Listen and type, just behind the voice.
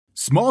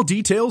Small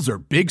details are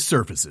big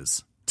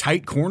surfaces.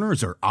 Tight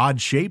corners are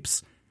odd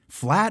shapes.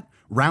 Flat,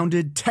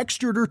 rounded,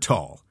 textured, or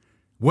tall.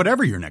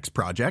 Whatever your next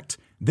project,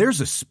 there's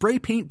a spray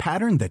paint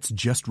pattern that's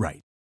just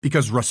right.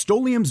 Because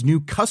Rust-Oleum's new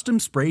Custom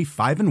Spray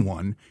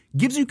 5-in-1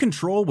 gives you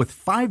control with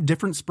 5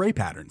 different spray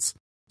patterns.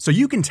 So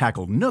you can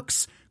tackle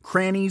nooks,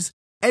 crannies,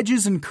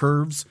 edges, and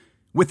curves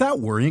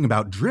without worrying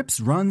about drips,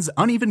 runs,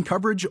 uneven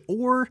coverage,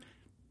 or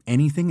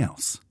anything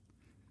else.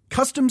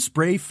 Custom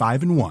Spray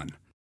 5-in-1.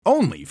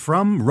 Only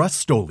from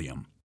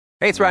Rust-Oleum.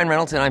 Hey, it's Ryan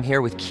Reynolds, and I'm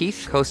here with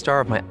Keith, co-star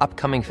of my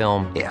upcoming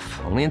film, If,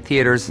 only in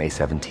theaters May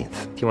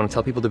 17th. Do you want to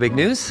tell people the big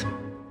news?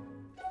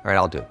 All right,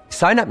 I'll do it.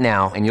 Sign up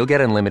now and you'll get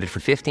unlimited for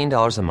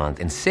 $15 a month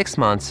and 6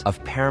 months of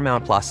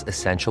Paramount Plus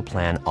Essential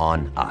Plan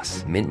on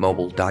us.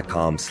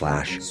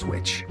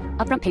 MintMobile.com/switch.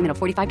 Upfront payment of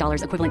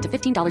 $45 equivalent to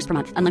 $15 per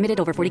month. Unlimited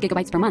over 40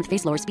 gigabytes per month.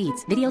 Face lower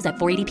speeds. Videos at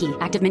 480p.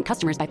 Active Mint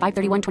customers by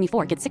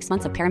 531.24 get 6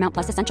 months of Paramount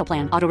Plus Essential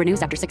Plan. Auto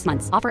renews after 6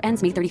 months. Offer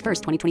ends May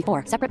 31st,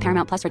 2024. Separate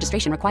Paramount Plus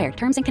registration required.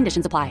 Terms and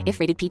conditions apply if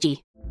rated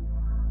PG.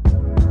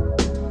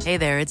 Hey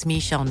there, it's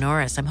Michelle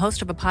Norris. I'm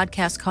host of a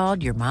podcast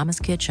called Your Mama's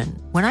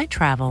Kitchen. When I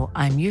travel,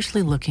 I'm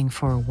usually looking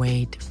for a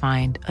way to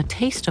find a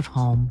taste of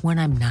home when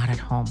I'm not at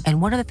home.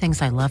 And one of the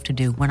things I love to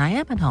do when I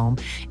am at home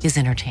is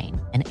entertain.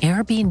 And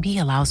Airbnb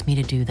allows me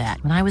to do that.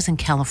 When I was in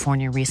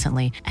California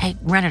recently, I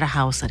rented a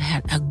house that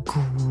had a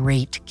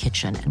great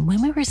kitchen. And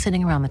when we were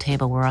sitting around the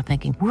table, we were all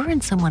thinking, we're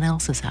in someone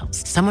else's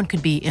house. Someone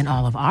could be in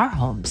all of our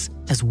homes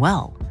as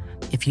well.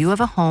 If you have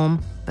a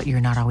home, but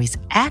you're not always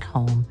at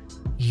home,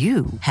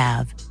 you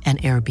have an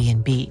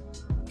Airbnb.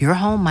 Your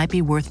home might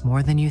be worth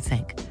more than you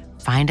think.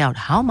 Find out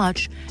how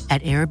much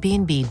at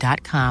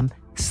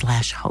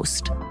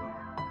airbnb.com/host.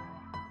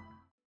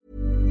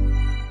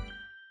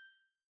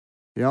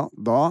 Ja,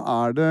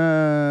 da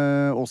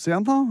det oss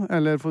igjen da,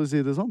 eller for å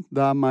si det sånn,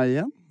 det meg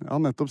igjen. Jeg har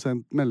nettopp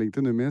sendt melding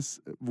til Nummis.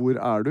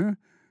 Hvor du?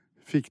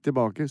 Fikk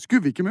tilbake.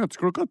 Skulle vi ikke møtes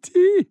klokka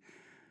 10?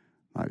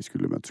 Nei, vi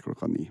skulle møtes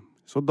klokka 9.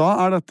 Så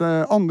da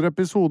dette andre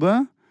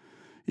episode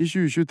i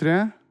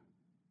 2023.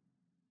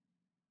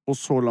 Og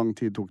så lang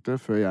tid tok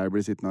det før jeg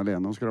ble sittende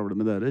alene og skravle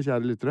med dere,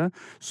 kjære lyttere.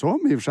 Som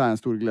i og for seg en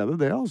stor glede,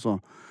 det altså.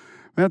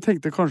 Men jeg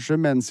tenkte kanskje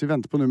mens vi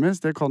venter på Nummis,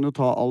 det kan jo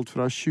ta alt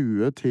fra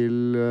 20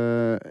 til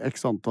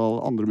x antall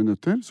andre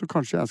minutter, så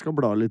kanskje jeg skal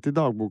bla litt i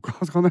dagboka,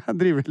 så kan jeg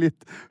drive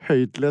litt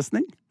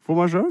høytlesning for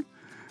meg selv.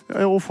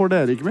 Og for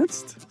dere ikke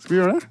minst. Skal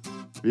vi gjøre det?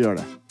 Vi gjør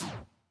det.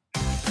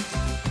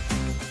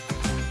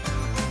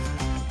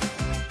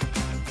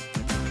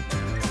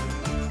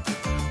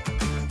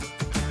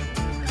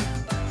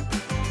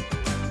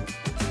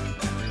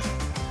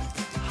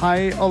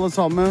 Hei alle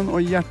sammen,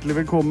 og hjertelig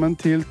velkommen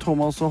til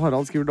Thomas og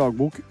Harald skriver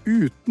dagbok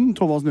uten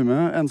Thomas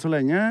Numme enn så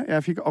lenge.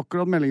 Jeg fikk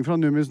akkurat melding fra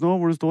Nummis nå,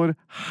 hvor det står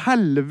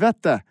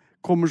 «Helvete!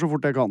 Kommer så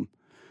fort jeg kan».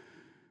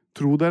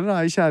 Tro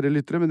dere kjære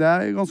lyttere, men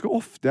det ganske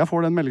ofte jeg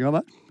får den meldingen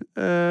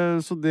der.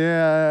 Så det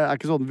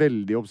ikke sånn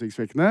veldig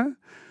oppsiktsvekkende.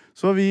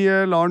 Så vi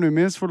lar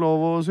Nummis få lov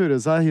å surre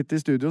seg hit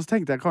i studio, så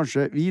tenkte jeg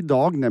kanskje, i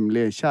dag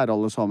nemlig, kjære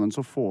alle sammen,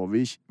 så får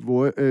vi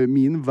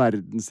min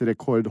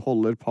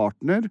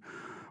verdensrekordholderpartner,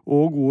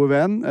 og gode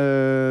venn,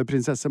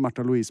 prinsesse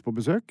Märtha Louise på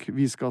besøk.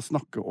 Vi skal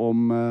snakke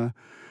om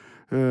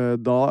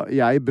da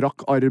jeg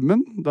brakk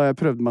armen, da jeg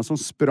prøvde meg som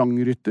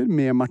sprangrytter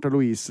med Märtha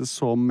Louise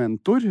som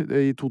mentor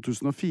i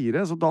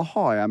 2004. Så da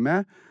har jeg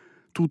med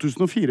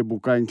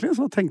 2004-boka egentlig,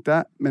 så tenkte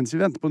jeg, mens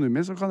vi venter på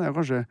Nummis, så kan jeg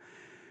kanskje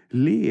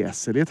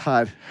lese litt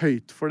her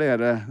høyt for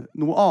dere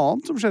noe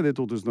annet som skjedde i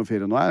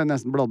 2004. Nå jeg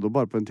nesten bladd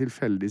opp bare på en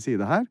tilfeldig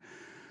side her.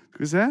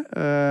 Skal vi se,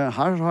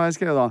 her har jeg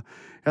skrevet da.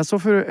 Jeg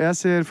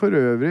ser for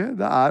øvrig,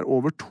 det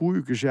over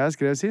 2 uker siden jeg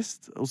skrev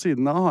sist, og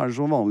siden da har det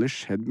som vanlig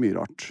skjedd mye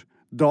rart.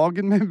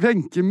 Dagen med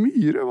Wenche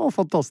Myhre var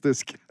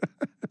fantastisk.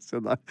 Se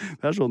der,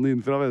 det sånn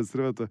inn fra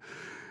venstre, vet du.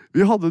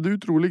 Vi hadde det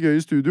utrolig gøy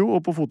i studio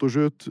og på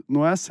fotoshoot.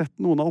 Nå har jeg sett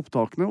noen av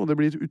opptakene, og det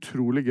blir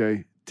utrolig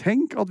gøy.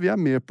 Tenk at vi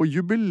med på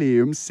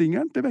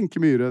jubileumssingeren til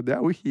Wenche Myhre.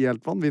 Det jo helt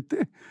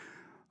vanvittig.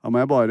 Da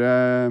må jeg bare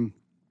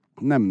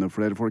nevne for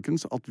dere,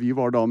 folkens, at vi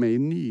var da med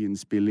i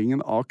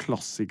nyinnspillingen av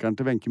klassikeren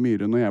til Wenche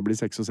Myhre når jeg ble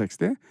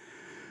 66.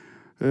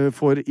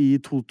 For i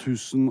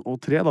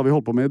 2003, da vi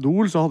holdt på med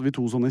Idol, så hadde vi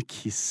 2 sånne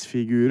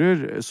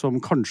Kiss-figurer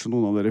som kanskje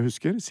noen av dere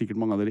husker, sikkert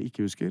mange av dere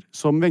ikke husker,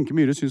 som Wenche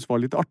Myhre syntes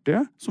var litt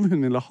artige, som hun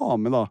ville ha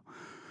med da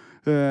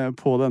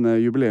på denne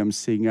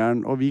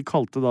jubileumssingeren, og vi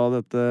kalte da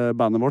dette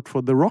bandet vårt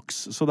for The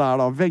Rocks, så det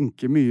da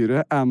Wenche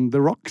Myhre and The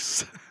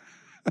Rocks.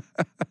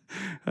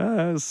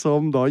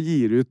 Som da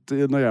gir ut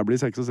når jeg blir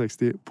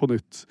 66 på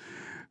nytt.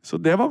 Så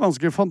det var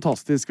ganske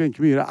fantastisk.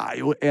 Wenche Myhre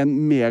jo en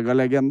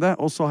megalegende.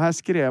 Og så har jeg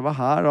skrevet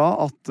her da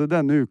at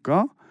denne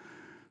uka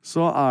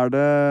så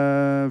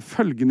det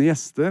følgende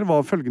gjester.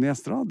 Hva følgende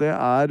gjester da?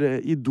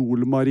 Det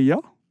Idol Maria,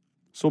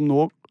 som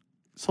nå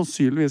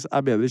sannsynligvis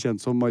bedre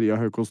kjent som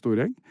Maria Høgås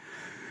Storeng,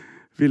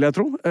 vil jeg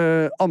tro.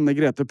 Anne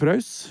Grete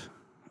Preus,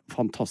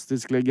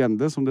 fantastisk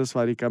legende, som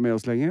dessverre ikke med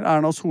oss lenger.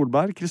 Erna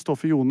Solberg,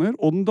 Kristoffer Joner,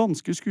 og den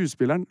danske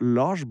skuespilleren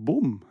Lars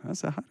Bom. Jeg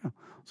ser her, ja.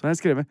 Så har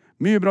jeg skrevet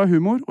mye bra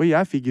humor, og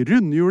jeg fikk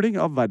rundhjuling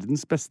av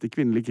verdens beste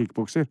kvinnelige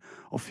kickbokser.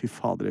 Å, fy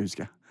fader, det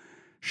husker jeg.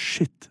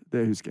 Shit,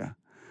 det husker jeg.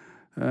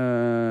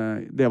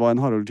 Det var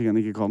en Harald ting han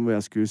ikke kan, hvor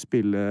jeg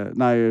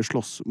skulle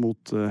slåss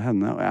mot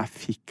henne, og jeg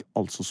fikk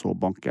altså så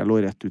bank. Jeg lå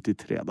rett ut i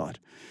 3 dager.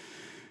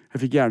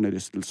 Jeg fikk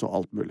hjernerystelse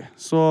og alt mulig.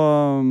 Så,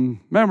 men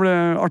det ble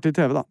artig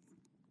TV da.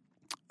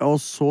 Og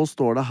så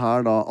står det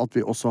her da at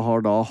vi også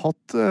har da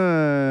hatt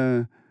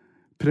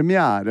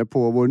premiere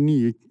på vår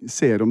nye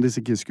serie om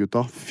disse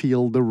Kiss-gutta,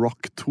 Feel the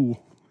Rock 2.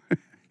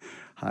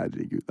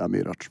 Herregud, det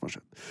mye rart som har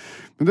skjedd.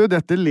 Men du,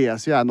 dette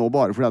leser jeg nå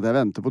bare fordi at jeg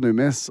venter på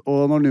Numis.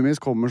 Og når Numis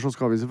kommer, så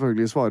skal vi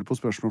selvfølgelig svare på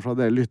spørsmål fra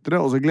dere lyttere.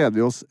 Og så gleder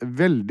vi oss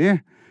veldig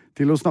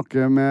til å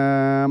snakke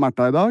med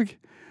Märtha i dag.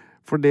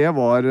 For det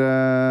var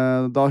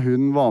da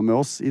hun var med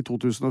oss i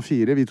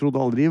 2004. Vi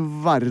trodde aldri i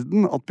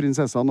verden at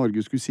prinsessa av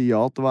Norge skulle si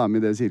ja til å være med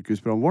i det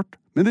sirkusprogrammet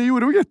vårt. Men det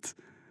gjorde hun, gitt.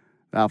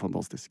 Det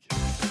fantastisk.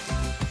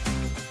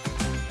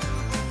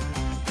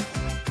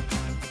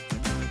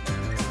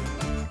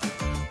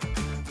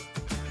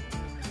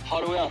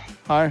 Hallo, ja.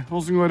 Hei,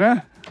 hvordan går det?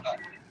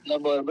 Det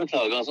bare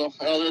beklager, altså.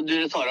 Ja,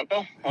 du tar opp,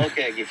 ja? Ok,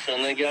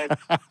 skjønner, greit.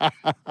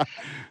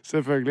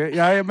 Selvfølgelig.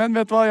 Men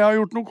vet du hva, jeg har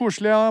gjort noe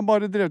koselig. Jeg har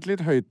bare drevet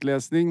litt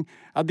høytlesning.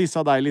 Jeg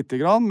dissa deg litt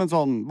grann, men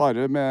sånn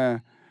bare med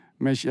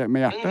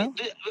hjertet. Men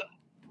du,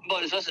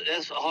 bare så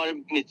jeg har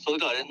mitt for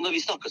klare. Når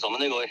vi snakket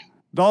sammen i går.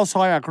 Da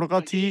sa jeg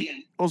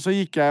 10:00, og så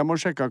gikk jeg hjem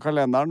og sjekket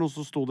kalenderen, og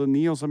så sto det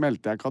 9, og så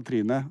meldte jeg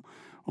Katrine.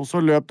 Og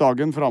så løp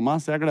dagen fra meg,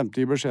 så jeg glemte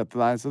å gi beskjed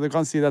til deg. Så du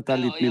kan si dette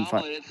litt min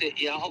feil.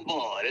 Jeg har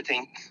bare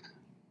tenkt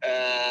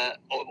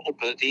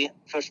oppe til 10.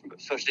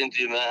 Først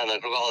intervju med henne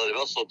klokka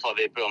 11, så tar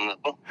vi programmet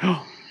etterpå. Ja.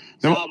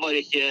 Så jeg har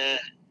bare ikke...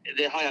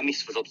 Det har jeg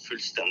misforstått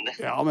fullstendig.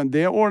 Ja, men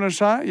det ordner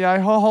seg.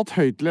 Jeg har hatt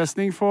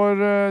høytlesning for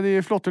de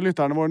flotte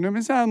lytterne våre.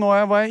 Nå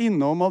var jeg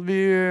innom at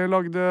vi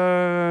lagde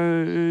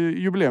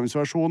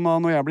jubileumsversjonen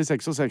av Når jeg blir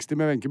 66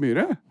 med Wenche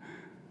Myhre.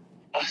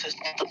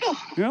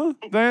 Ja,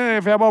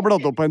 for jeg bare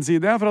bladde opp på en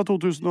side fra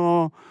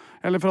 2000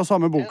 fra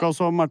samme boka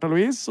som Märtha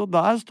Louise, og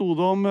der sto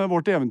det om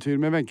vårt eventyr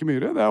med Wenche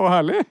Myhre. Det jo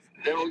herlig.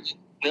 Det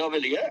var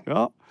veldig gøy.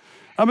 Ja,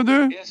 men du...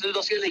 Så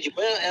da skal jeg legge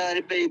på.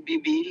 Jeg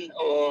i bil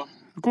og...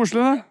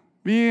 Koselig det.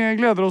 Vi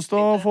gleder oss til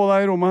å få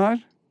deg i rommet her.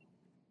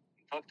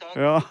 Takk.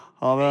 Ja,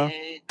 ha det.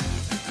 Hei.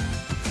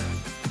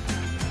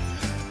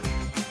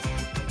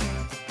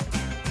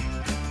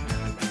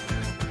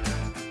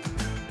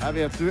 Jeg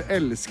vet du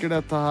elsker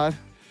dette her.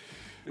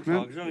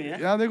 Beklager så mye.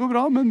 Ja, det går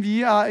bra, men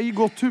vi i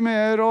godt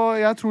humør, og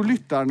jeg tror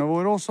lytterne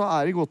våre også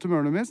i godt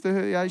humør.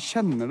 Jeg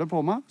kjenner det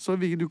på meg, så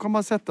du kan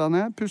bare sette deg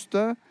ned,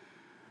 puste.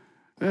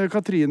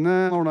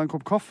 Katrine ordnet en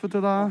kopp kaffe til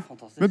deg.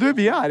 Men du,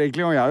 vi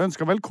egentlig, og jeg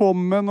ønsker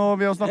velkommen, og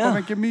vi har snakket om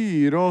Wenche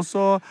Myhre, og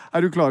så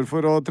du klar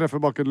for å treffe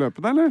bakken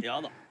løpende, eller? Ja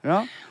da. Ja.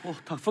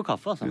 Takk for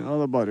kaffe, altså. Ja,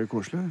 det bare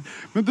koselig.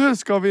 Men du,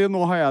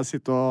 nå har jeg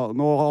sittet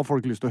nå har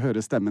folk lyst til å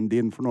høre stemmen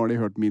din, for nå har de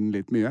hørt min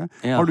litt mye.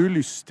 Ja. Har du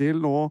lyst til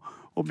nå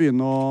å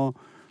begynne å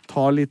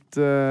ta litt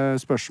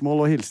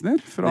spørsmål og hilsener?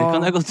 Det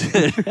kan jeg godt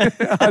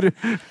gjøre.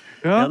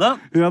 Ja da.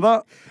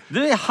 Du,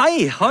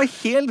 hei, har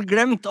helt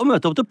glemt å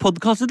møte opp til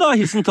podcast i dag.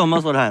 Hilsen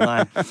Thomas var her.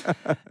 Nei.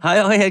 Hei,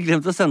 jeg har helt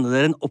glemt å sende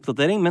dere en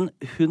oppdatering, men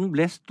hun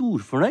ble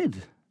storfornøyd.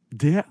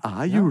 Det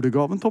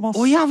julegaven, Thomas.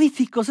 Ja, vi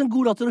fikk oss en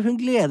god latter, og hun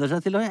gleder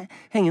seg til å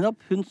henge den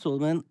opp. Hun så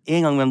med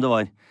en gang hvem det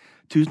var.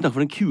 Tusen takk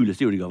for den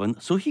kuleste julegaven.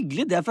 Så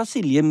hyggelig, det fra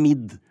Silje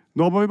Midd.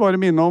 Nå må vi bare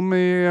minne om,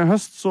 i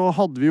høst så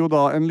hadde vi jo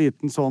da en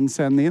liten sånn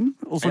send inn,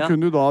 og så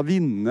kunne du da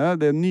vinne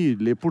det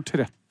nydelige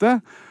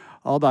portrettet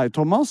av deg,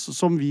 Thomas,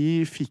 som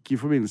vi fikk i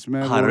forbindelse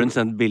med... Her har hun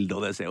sendt bilde,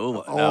 og det ser jo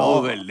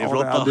veldig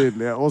flott da. Det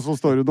nydelig, og så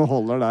står hun og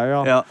holder deg,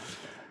 ja.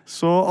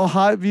 Så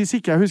her, hvis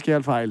ikke jeg husker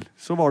helt feil,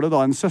 så var det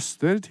da en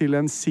søster til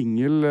en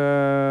single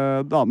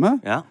dame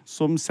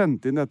som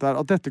sendte inn dette her,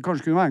 at dette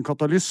kanskje kunne være en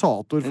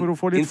katalysator for å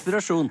få litt...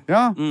 Inspirasjon.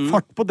 Ja,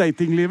 fart på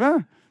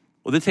datinglivet.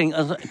 Og ting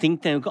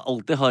trenger jo ikke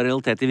alltid ha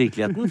realitet i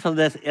virkeligheten, så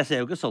jeg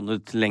ser jo ikke sånn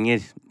ut lenger.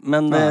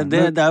 Men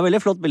det jo veldig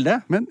flott bilde.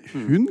 Men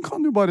hun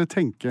kan jo bare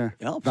tenke,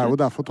 det jo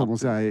derfor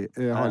Thomas og jeg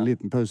har en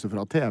liten pause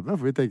fra TV,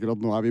 for vi tenker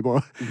at nå vi bare,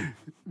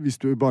 hvis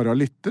du bare har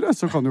lyttere,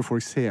 så kan jo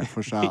folk se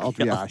for seg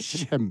at vi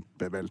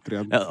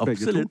kjempeveltrent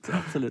begge to.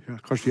 Absolutt.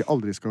 Kanskje vi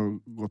aldri skal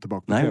gå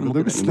tilbake på TV.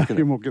 Nei,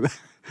 vi må ikke det.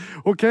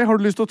 Ok, har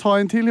du lyst til å ta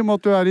en til i og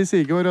med at du i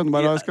Sige og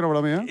Rønneberg har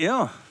skravlet mye?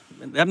 Ja,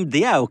 men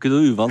det jo ikke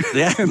noe uvant,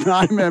 det.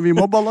 Nei, men vi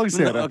må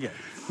balansere.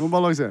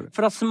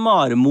 Fra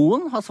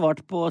Smarmoen har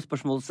svart på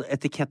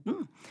spørsmålsetiketten.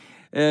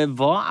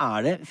 Hva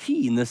det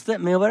fineste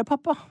med å være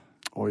pappa?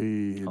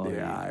 Oi,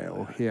 det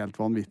jo helt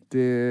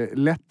vanvittig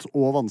lett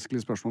og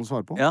vanskelig spørsmål å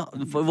svare på. Ja,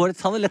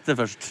 ta det lette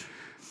først.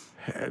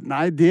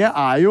 Nei, det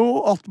jo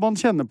at man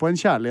kjenner på en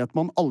kjærlighet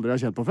man aldri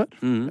har kjent på før.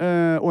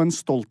 Og en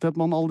stolthet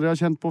man aldri har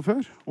kjent på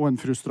før. Og en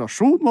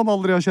frustrasjon man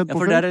aldri har kjent på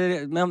før.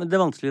 Men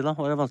det vanskelig da?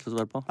 Hva det vanskelig å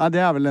svare på? Nei,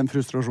 det vel en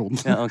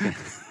frustrasjon. Ja, ok.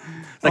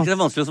 Det ikke det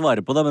vanskelig å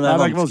svare på det, men det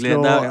vanskelig.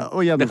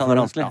 Det kan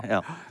være vanskelig,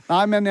 ja.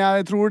 Nei, men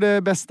jeg tror det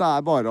beste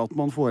bare at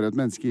man får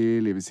et menneske i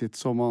livet sitt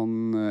som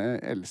man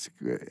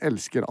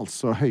elsker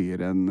altså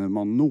høyere enn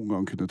man noen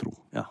gang kunne tro.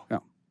 Ja.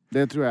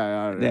 Det tror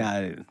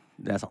jeg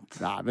Det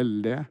sant. Det vel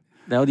det.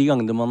 Det jo de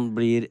gangene man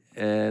blir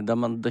da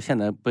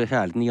kjenner på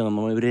kjærligheten, de gangene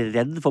man blir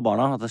redd for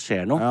barna, at det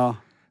skjer noe.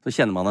 så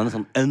kjenner man en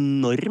sånn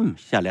enorm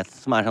kjærlighet,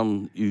 som sånn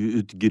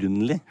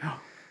uutgrunnelig.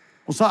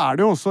 Og så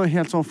det jo også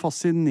helt sånn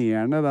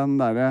fascinerende den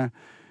derre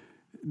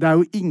det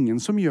jo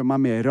ingen som gjør meg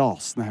mer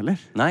rasende heller.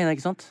 Nei,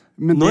 ikke sant?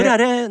 Men når er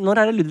det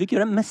Ludvig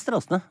gjør deg mest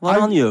rasende? Hva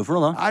det han gjør for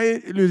noe da?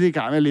 Nei, Ludvig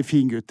en veldig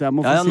fin gutt. Jeg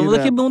må få nå si må du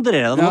ikke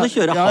moderere deg. Nå må du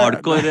kjøre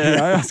hardcore.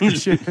 Jeg skal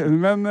ikke.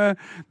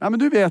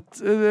 Men du vet,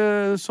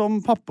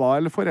 som pappa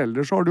eller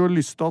forelder så har du jo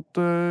lyst til at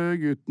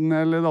gutten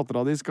eller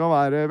dattera di skal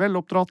være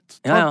veloppdratt,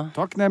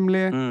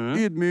 takknemlig,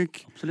 ydmyk.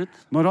 Absolutt.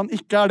 Når han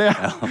ikke det,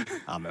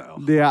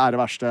 det det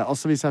verste.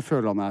 Altså hvis jeg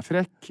føler han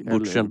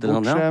bortskjemt,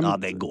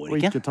 det går ikke. Og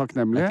ikke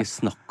takknemlig. Det ikke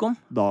snakk om.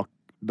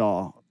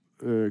 Da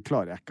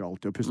klarer jeg ikke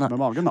alltid å puste med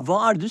magen. Da.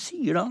 Hva det du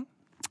sier da?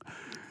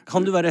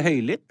 Kan du være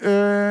høylytt?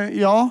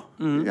 Ja,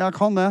 jeg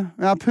kan det.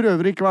 Jeg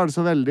prøver ikke å være det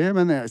så veldig,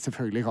 men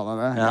selvfølgelig kan jeg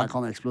det. Jeg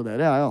kan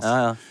eksplodere, jeg,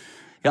 altså.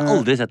 Jeg har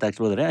aldri sett deg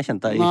eksplodere. Jeg har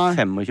kjent deg i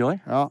 25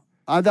 år. Ja.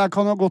 Nei, det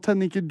kan jo godt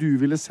hende ikke du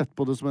ville sett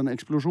på det som en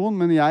eksplosjon,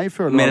 men jeg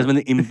føler... Mer som en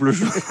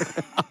implosjon.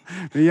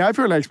 Men jeg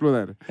føler jeg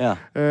eksploderer. Ja.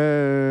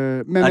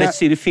 Men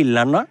sier du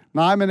filleren da?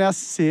 Nei, men jeg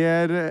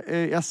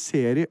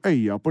ser i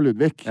øya på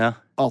Ludvig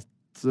at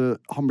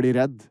han blir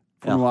redd.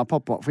 For nå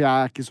pappa, for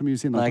jeg ikke så mye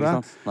sinnet på det.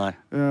 Nei.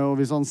 Og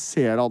hvis han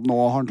ser at nå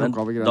har han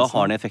tråkket over grensen. Da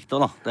har han effekt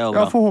også, da.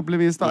 Ja,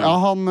 forhåpentligvis da. Ja,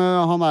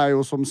 han jo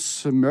som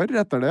smør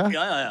etter det.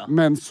 Ja.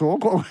 Men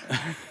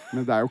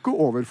men det jo ikke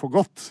over for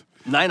godt.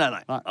 Nei,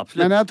 absolutt.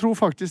 Men jeg tror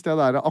faktisk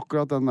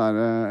akkurat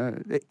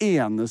det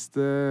eneste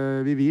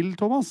vi vil,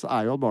 Thomas,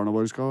 jo at barna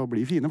våre skal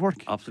bli fine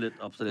folk. Absolutt.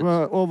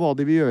 Og hva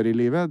de vil gjøre i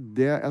livet,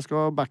 jeg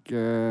skal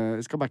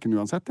backe den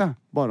uansett,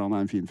 bare han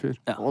en fin fyr.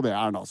 Og det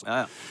han, altså.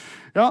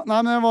 Ja,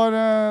 nei, men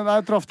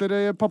der traff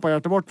dere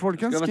pappahjertet vårt,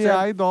 folkens. Skal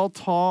jeg da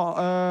ta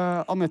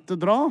Anette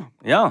Dra?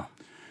 Ja.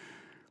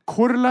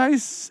 Hvordan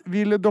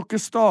ville dere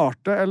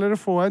starte eller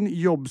få en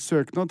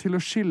jobbsøknad til å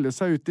skille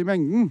seg ut i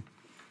mengden?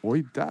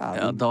 Oi,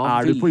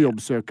 du på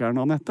jobbsøkeren,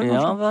 Anette?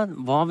 Ja,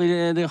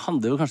 det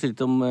handler jo kanskje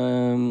litt om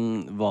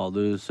hva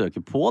du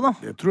søker på, da.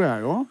 Det tror jeg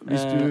jo.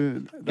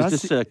 Hvis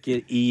du søker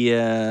i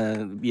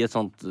et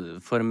sånt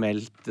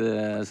formelt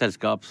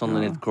selskap, sånn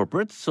litt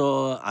corporate,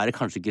 så det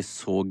kanskje ikke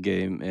så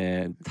gøy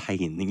med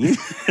tegninger.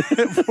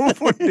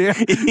 Hvorfor det?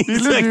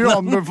 Ville du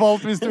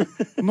anbefalt hvis du...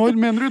 Når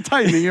mener du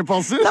tegninger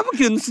passer? Det på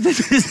kunst.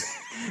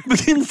 På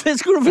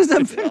kunstfestskolen, for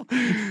eksempel.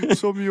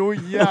 Som jo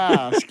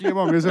jæsklig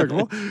mange søker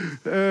på.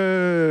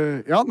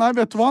 Nei,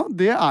 vet du hva?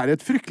 Det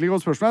et fryktelig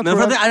godt spørsmål.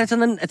 Jeg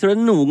tror det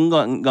noen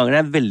ganger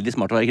det veldig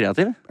smart å være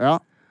kreativ. Ja.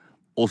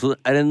 Og så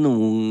det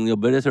noen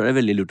jobber, jeg tror det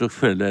veldig lurt å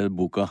følge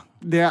boka.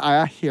 Det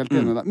jeg helt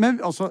enig med deg. Men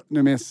altså,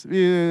 Numis,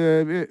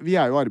 vi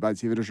jo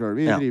arbeidsgivere selv.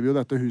 Vi driver jo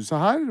dette huset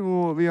her,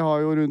 og vi har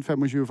jo rundt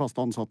 25 faste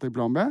ansatte i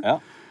Plan B. Ja.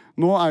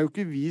 Nå jo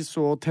ikke vi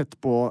så tett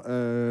på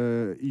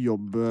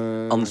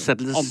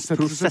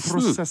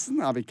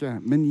ansettelsesprosessen vi ikke.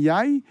 Men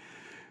jeg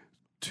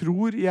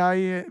tror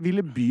jeg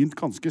ville begynt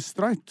ganske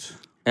straight.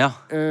 Ja.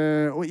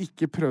 Og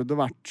ikke prøvd å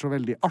vært så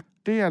veldig artig.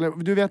 Eller,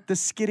 du vet, det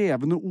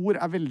skrevne ord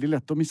veldig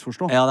lett å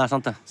misforstå. Ja, det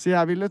sant det. Så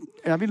jeg vil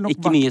nok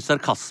ikke mye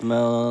sarkasme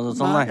og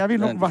sånn. Nei, jeg vil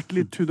nok vært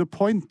litt to the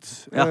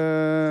point. Ja.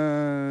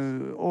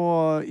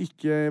 Og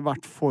ikke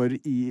vært for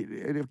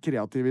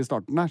kreativ i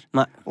starten der.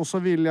 Nei. Og så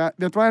vil jeg...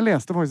 Vet du hva, jeg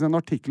leste faktisk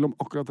en artikkel om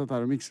akkurat dette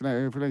her om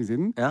ikke for lenge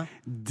siden. Ja.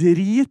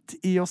 Drit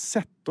i å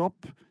sette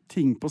opp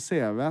ting på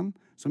CV-en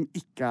som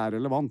ikke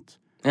relevant.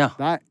 Ja.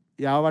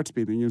 Jeg har vært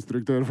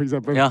spinninginstruktør, for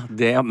eksempel. Ja,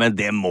 men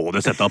det må du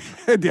sette opp.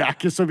 Det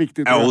ikke så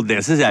viktig. Jo,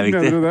 det synes jeg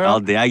viktig. Mener du det? Ja,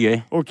 det gøy.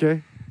 Ok.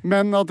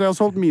 Men at jeg har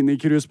solgt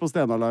minikrus på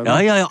Stenaleiren.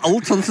 Ja,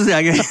 alt sånt synes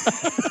jeg gøy.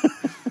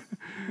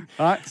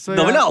 Nei,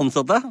 da vil jeg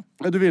ansatt deg.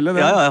 Du ville det?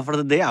 Ja,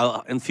 for det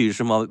jo en fyr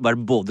som har vært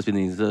både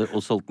spinninginstruktør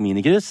og solgt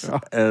minikrus. Ja.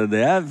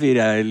 Det en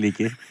fyr jeg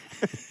liker.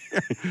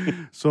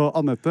 Så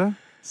Anette,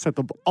 sett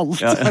opp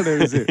alt, det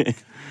vi sier.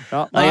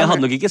 Ja, nei, jeg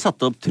hadde nok ikke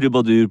satt opp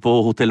trubadur på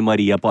Hotel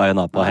Maria på Ayia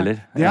Napa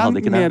heller.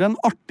 Det mer en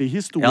artig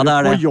historie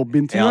på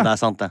jobbintervjuet. Ja, det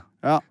sant det.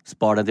 Ja.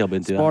 Spar det til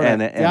jobbintervjuet.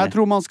 Enig. Jeg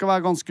tror man skal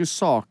være ganske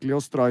saklig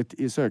og straight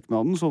i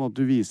søknaden, sånn at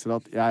du viser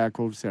at jeg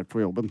kvalifisert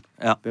for jobben.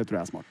 Ja. Det tror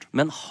jeg smart.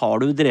 Men har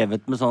du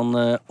drevet med sånn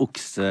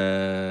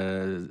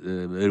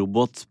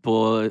okserobot på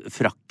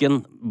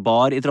Frakken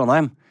bar i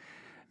Trondheim?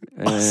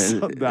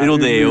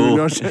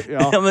 Rodeo.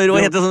 Men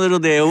hva heter det sånn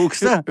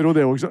rodeo-okse?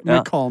 Rodeo-okse.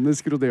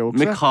 Mekanisk rodeo-okse.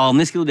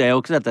 Mekanisk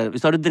rodeo-okse, dette.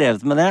 Hvis du har drevet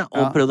med det,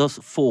 og prøvd å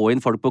få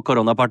inn folk på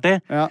koronaparty,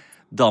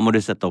 da må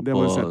du sette opp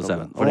på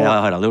CV-en. For det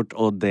har Harald gjort,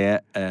 og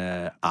det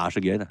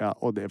så gøy, det. Ja,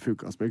 og det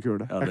funket som en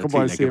kule. Jeg kan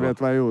bare si, vet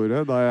du hva jeg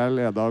gjorde da jeg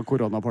ledet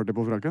koronaparty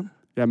på Frakken?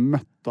 Jeg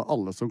møtte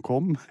alle som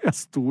kom. Jeg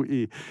sto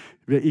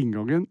ved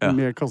inngangen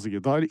med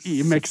kassegitar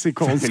i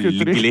meksikansk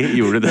uttrykk. Selvfølgelig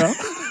gjorde du det.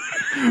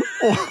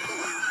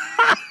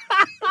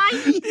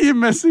 I i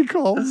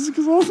meksikansk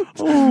sånn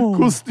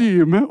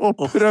kostyme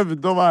og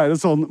prøvde å være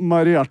sånn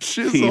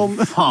mariachi, sånn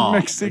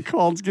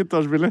meksikansk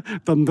gitarspiller.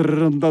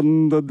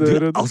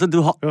 Du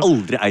har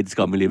aldri eid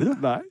skam i livet, du?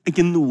 Nei.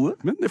 Ikke noe?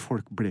 Men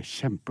folk ble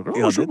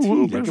kjempeglade. Ja, det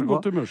tviler jeg på.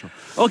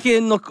 Ok,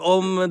 nok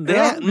om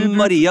det.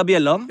 Maria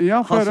Bjelland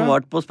har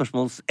svart på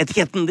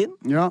spørsmålsetiketten din.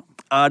 Ja.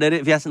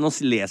 Nå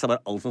leser jeg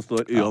bare alt som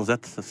står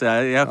uansett. Så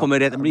jeg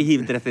blir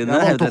hivet rett inn.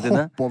 Jeg valgte å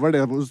hoppe over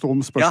det som står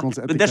om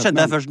spørsmålsetiketten. Det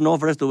skjønte jeg først nå,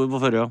 for det sto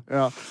på forrige.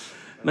 Ja.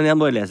 Men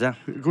jeg bare leser.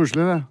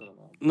 Koselig det.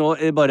 Nå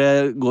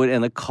bare går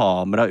ene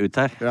kamera ut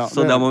her. Ja,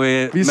 så da må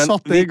vi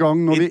satte i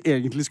gang når vi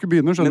egentlig skulle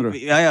begynne, skjønner du?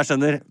 Ja, jeg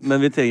skjønner.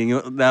 Men vi trenger jo...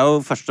 Det er jo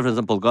først og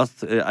fremst en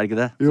podcast, er det ikke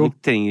det? Jo. Så vi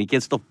trenger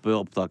ikke stoppe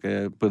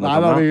opptaket på Nei,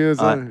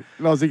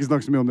 la oss ikke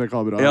snakke så mye om det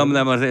kameraet. Ja, men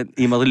jeg må si,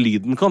 i og med at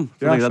lyden kom,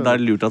 så da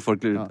er det lurt at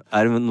folk...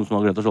 Er det noen som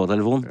har glemt å slå av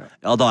telefon?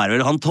 Ja, da er det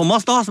vel han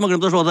Thomas da, som har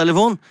glemt å slå av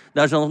telefon.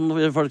 Det er sånn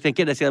at folk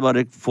tenker, det skal jeg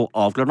bare få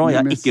avklart nå.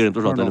 Jeg har ikke glemt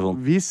å slå av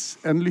telefon. Hvis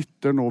en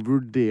lytter nå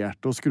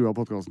vurderte å skru av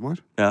podcasten vår,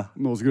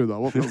 nå skrudde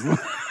av podcasten vår.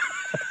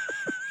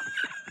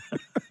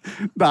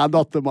 Det er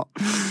dattema.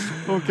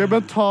 Ok,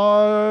 men ta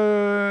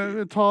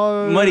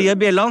Maria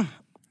Bjelland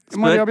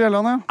spør, Maria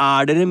Bjelland, ja.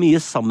 Er dere mye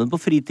sammen på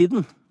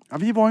fritiden? Ja,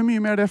 vi var jo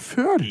mye mer det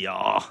før.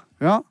 Ja.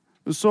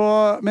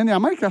 Men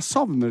jeg merker jeg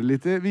savner det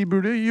litt. Vi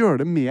burde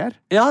gjøre det mer.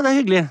 Ja, det er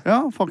hyggelig.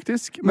 Ja,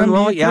 faktisk. Men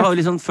jeg har jo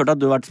liksom følt at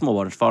du har vært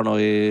småbarnsfar nå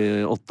i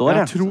 8 år.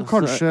 Jeg tror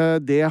kanskje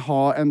det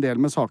har en del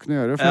med saken å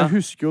gjøre. For jeg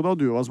husker jo da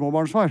du var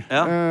småbarnsfar.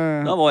 Ja,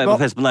 da var jeg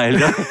på fest med deg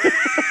hele tiden.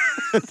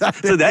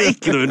 Så det er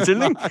ikke noe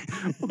unnskyldning.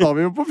 Og da var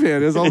vi jo på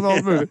ferie sammen og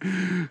alt mulig.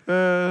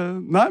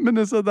 Nei, men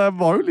det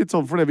var jo litt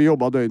sånn fordi vi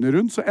jobbet døgnet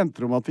rundt, så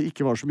endte det om at vi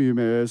ikke var så mye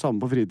med sammen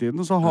på fritiden,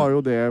 og så har jo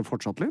det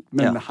fortsatt litt.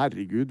 Men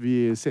herregud,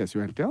 vi ses jo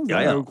hele tiden. Det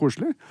er jo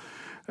koselig.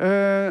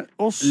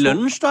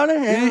 Lunsj da,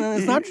 eller?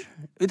 Snart?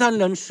 Vi tar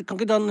en lunsj.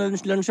 Kan ikke ta en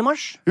lunsj i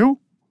mars? Jo.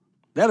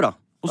 Det er bra.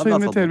 Og så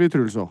inviterer vi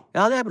Truls også.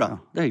 Ja, det er bra.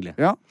 Det er hyggelig.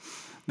 Ja,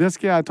 det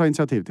skal jeg ta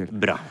initiativ til.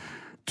 Bra.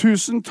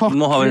 Tusen takk.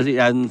 Nå har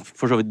jeg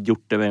for så vidt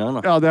gjort det med en gang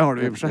da. Ja, det har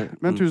du i og for seg.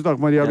 Men tusen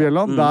takk, Maria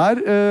Bjelland. Der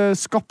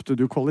skapte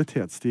du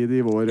kvalitetstid i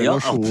vår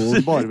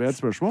relasjon bare ved et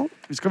spørsmål.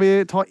 Skal vi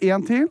ta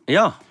en til?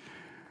 Ja.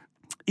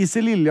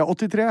 Iselilja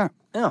 83.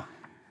 Ja.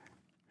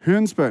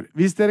 Hun spør,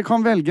 hvis dere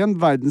kan velge en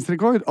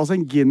verdensrekord, altså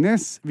en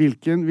Guinness,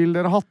 hvilken vil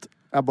dere hatt?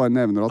 Jeg bare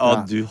nevner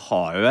at det du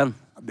har jo en.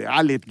 Det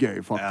er litt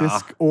gøy,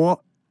 faktisk. Og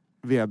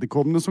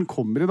vedkommende som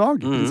kommer i dag,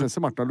 prinsesse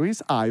Märtha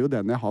Louise, er jo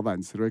den jeg har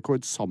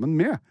verdensrekord sammen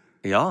med.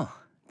 Ja.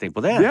 Tenk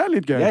på det. Det er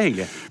litt gøy. Det er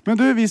hyggelig. Men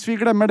du, hvis vi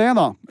glemmer det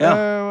da,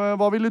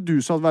 hva ville du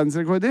satt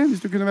verdensrekord i,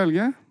 hvis du kunne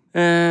velge?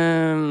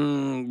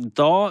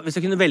 Hvis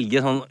jeg kunne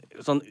velge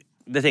sånn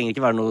det trenger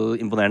ikke være noe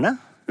imponerende.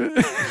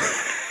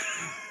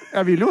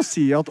 Jeg vil jo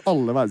si at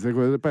alle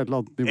verdensrekorder på et eller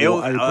annet nivå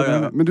er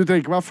imponerende. Men du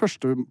trenger ikke være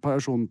første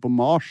person på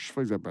Mars,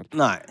 for eksempel.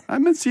 Nei,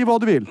 men si hva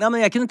du vil. Nei,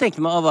 men jeg kunne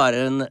tenke meg å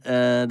være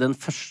den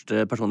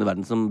første personen i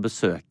verden som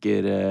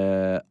besøker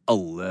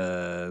alle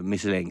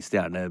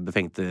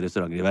Michelin-stjernebefengte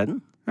restauranter i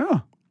verden.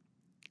 Ja.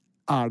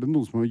 Er det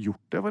noen som har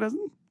gjort det,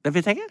 forresten? Det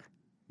vet jeg ikke.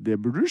 Det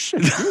burde du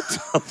sjekke ut.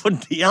 For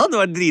det hadde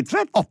vært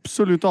dritfett.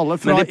 Absolutt alle,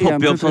 fra 1 til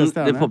 3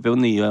 stjerner. Det popper jo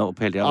nye opp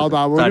hele tiden. Ja,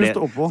 der må du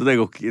stå på. Så det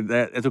går ikke,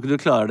 jeg tror ikke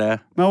du klarer det.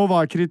 Nei, og hva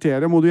er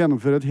kriteriet? Må du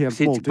gjennomføre et helt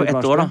måltid? På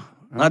 1 år, da.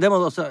 Nei, det må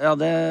du også, ja,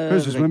 det...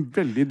 Høres ut som en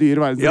veldig dyr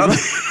verdensrekord.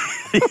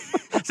 Ja,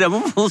 så jeg må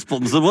få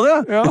sponsor på det,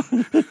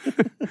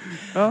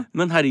 ja.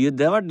 Men herregud,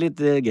 det har vært litt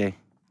gøy.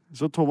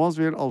 Så Thomas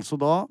vil altså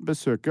da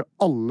besøke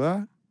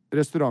alle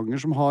restauranter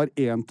som har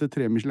 1 til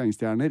 3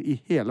 Michelin-stjerner i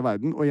hele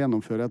verden og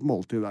gjennomføre et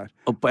måltid der.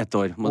 Og på 1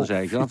 år må det skje,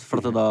 ikke sant? For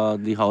at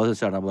de har jo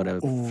stjerner bare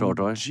fra år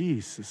til år.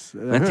 Jesus.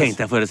 Men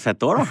tenkte jeg for et fett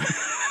år, da.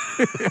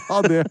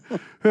 Ja, det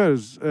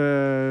høres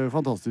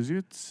fantastisk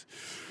ut.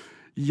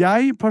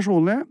 Jeg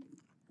personlig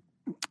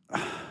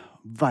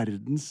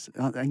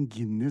en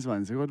Guinness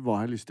verdensrekord,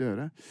 hva har jeg lyst til å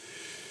gjøre?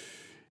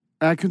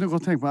 Jeg kunne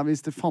godt tenke meg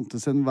hvis det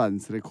fantes en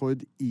verdensrekord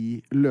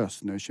i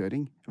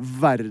løssnøkjøring.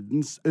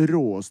 Verdens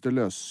råeste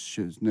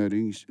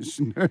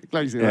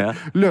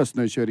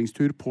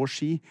løssnøkjøringstur på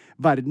ski.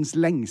 Verdens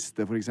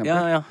lengste, for eksempel.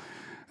 Ja.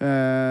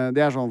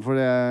 Det er sånn, for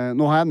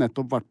nå har jeg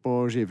nettopp vært på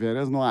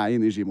skiferie, så nå er jeg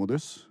inne i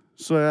skimodus.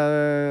 Så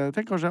jeg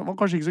tenker det var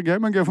kanskje ikke så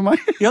gøy, men gøy for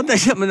meg. Ja,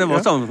 men det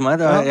var samme for meg.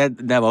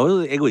 Det var jo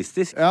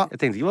egoistisk. Ja.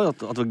 Jeg tenkte ikke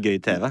at det var gøy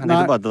TV. Jeg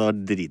tenkte bare at det var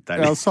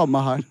dritdeilig. Ja, samme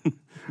her.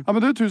 Ja,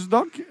 men du, tusen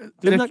takk.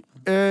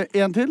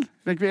 En til.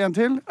 Rekker vi en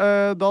til?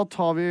 Da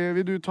tar vi...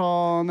 Vil du ta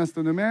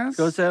neste nummer?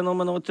 Skal vi se nå,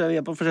 men nå tror vi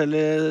er på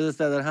forskjellige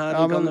steder her.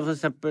 Vi kan jo for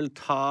eksempel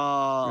ta...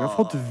 Vi har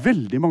fått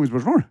veldig mange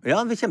spørsmål.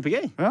 Ja, det er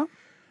kjempegøy. Ja.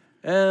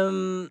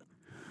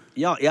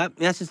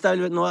 Jeg synes det er...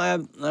 Nå er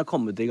jeg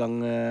kommet i gang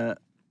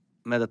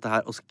med dette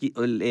her og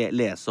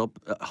lese opp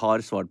har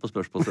svart på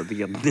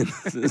spørsmålsetiketten din.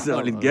 Så det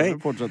var litt gøy.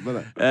 Fortsett med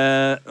det.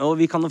 Og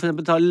vi kan for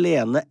eksempel ta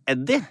Lene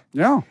Eddie.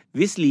 Ja.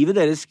 Hvis livet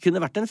deres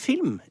kunne vært en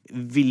film,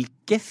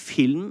 hvilken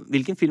film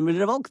ville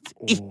dere valgt?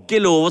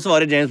 Ikke lov å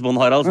svare James Bond,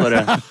 Harald,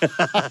 svarer.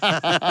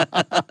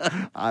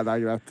 Nei, det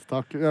er greit.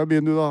 Takk.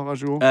 Begynn du da, vær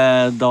så god.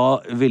 Da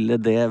ville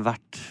det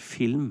vært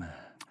film.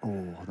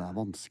 Det er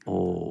vanskelig.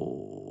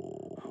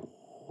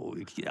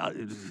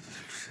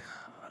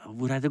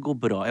 Hvor det går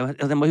bra?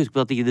 Jeg må huske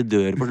på at ikke det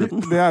dør på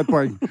slutten. Det et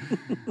poeng.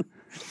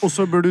 Og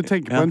så bør du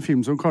tenke på en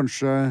film som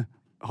kanskje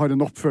har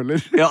en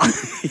oppfølger. Ja,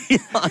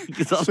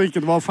 ikke sant? Så ikke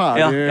det var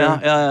ferdig.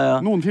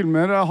 Ja. Noen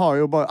filmer er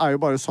jo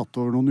bare satt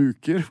over noen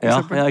uker, for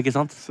eksempel. Ja, ikke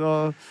sant?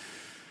 Så...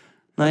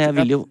 Nei, jeg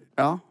vil jo...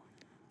 Ja.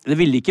 Det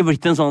ville ikke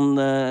blitt en sånn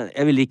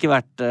jeg ville ikke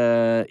vært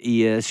i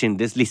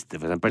Schindlers liste,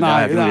 for eksempel.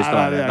 Nei, det er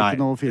ikke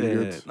noe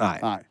filmgutt.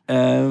 Nei.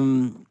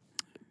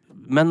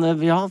 Men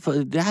ja,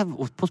 det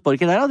på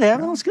sparket der, det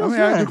vanskelig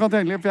også. Du kan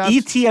tenke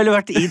E.T. ville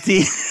vært E.T.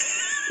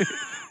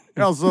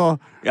 Ja, så...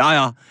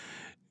 Ja.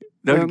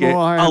 Det var gøy.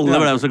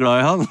 Alle ble jo så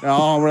glad i han. Ja,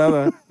 han ble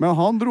det. Men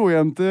han dro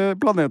hjem til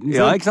planeten sin.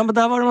 Ja, ikke sant? Men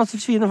der var det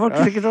masse fine folk,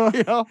 sikkert.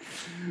 Ja.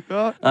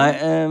 Nei,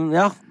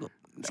 ja...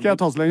 Skal jeg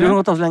ta så lenge? Du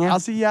må ta så lenge.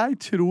 Altså, jeg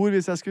tror,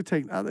 hvis jeg skulle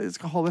tenkt... jeg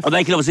skal ha det... Og det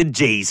er ikke lov å si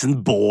Jason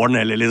Bourne,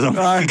 eller liksom.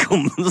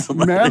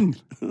 Men,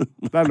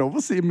 det er lov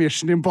å si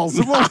Mission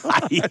Impossible.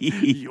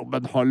 Jo,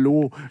 men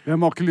hallo.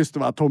 Hvem har ikke lyst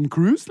til å være Tom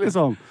Cruise,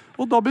 liksom?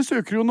 Og da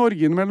besøker jo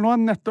Norge innimellom. Nå har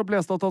jeg nettopp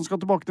lest at han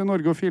skal tilbake til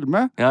Norge og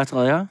filme. Ja, jeg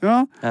tror det,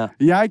 ja.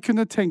 Jeg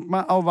kunne tenkt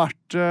meg å ha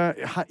vært...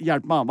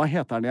 hjelp meg, hva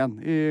heter han igjen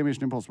i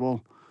Mission Impossible?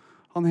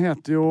 Han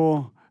heter jo...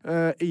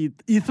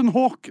 Ethan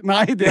Hawke.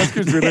 Nei, det er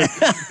skuespiller.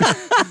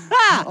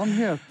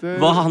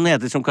 Hva han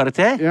heter som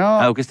karakter? Ja.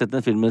 Jeg har jo ikke sett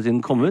den filmen siden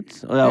den kom ut.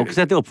 Og jeg har jo ikke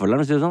sett i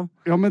oppfølgeren, hvis det er sånn.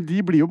 Ja, men de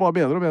blir jo bare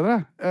bedre og bedre.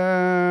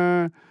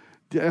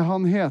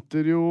 Han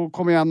heter jo...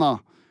 Kom igjen, da.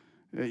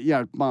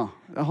 Hjelp meg.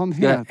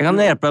 Jeg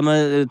kan hjelpe deg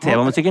med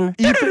temamusikken.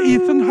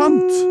 Ethan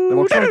Hunt. Det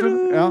var ikke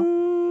sant, ja.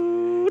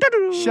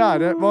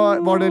 Kjære,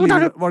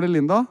 var det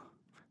Linda?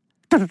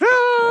 Ja,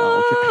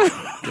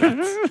 ok.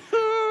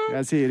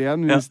 Jeg sier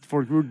igjen, hvis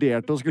folk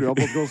vurderte å skru av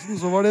podcasten,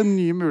 så var det en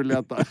ny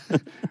mulighet der.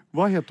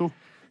 Hva het hun?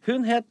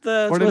 Hun het...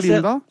 Var det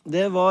Linda?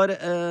 Det var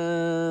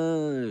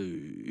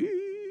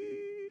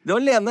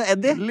Lene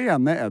Eddy.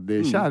 Lene Eddy.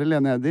 Kjære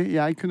Lene Eddy.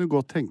 Jeg kunne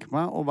godt tenke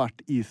meg å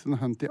vært Ethan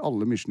Hunt i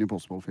alle Mission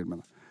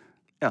Impossible-filmene.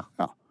 Ja.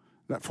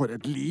 For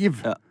et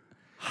liv! Ja.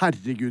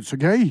 Herregud, så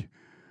gøy!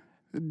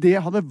 Det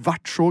hadde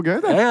vært så gøy,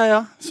 det.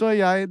 Ja. Så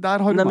der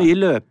har det er mye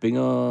løping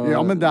og... Ja,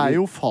 men det er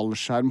jo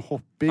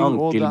fallskjermhopping.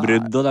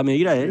 Ankelbrudd, og det er mye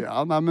greier.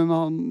 Ja, nei, men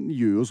han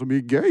gjør jo så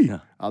mye gøy.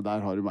 Ja,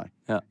 der har du meg.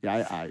 Ja.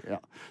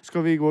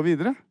 Skal vi gå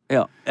videre?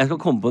 Ja, jeg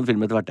skal komme på en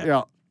film etter hvert. Ja,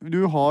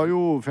 du har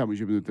jo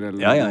 25 minutter eller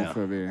noe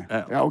før vi...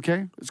 Ja,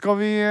 ok.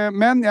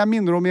 Men jeg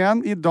minner om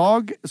igjen, i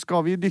dag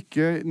skal vi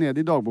dykke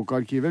ned i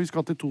dagbokarkivet. Vi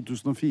skal til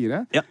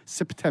 2004.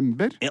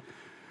 September. Ja.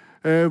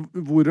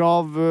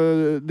 Hvorav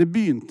det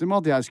begynte med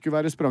at jeg skulle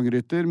være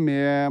sprangrytter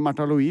med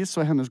Märtha Louise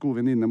og hennes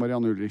gode venninne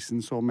Marianne Ulriksen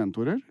som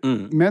mentorer.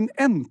 Men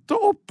endte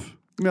opp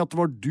med at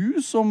det var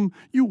du som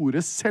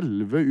gjorde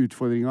selve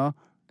utfordringen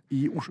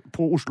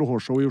på Oslo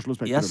Horse-show i Oslo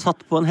Spektrum. Jeg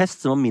satt på en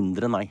hest som var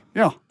mindre enn meg.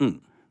 Ja.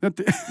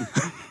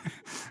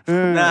 Det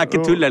er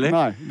ikke tull, eller?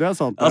 Nei, det er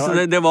sant.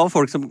 Altså, det var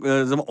folk som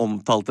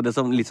omtalte det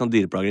som litt sånn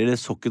dyreplager. Det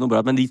så ikke noe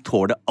bra, men de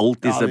tåler alt,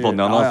 disse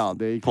ponniene.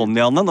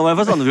 Ponniene, nå var jeg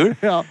fra Sandefjord.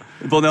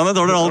 Ponniene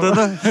tåler alt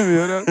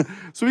dette.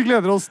 Så vi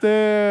gleder oss til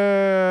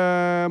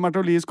Märtha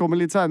Louise kommer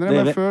litt senere,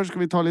 men før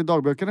skal vi ta litt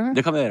dagbøker, eller?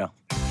 Det kan vi gjøre.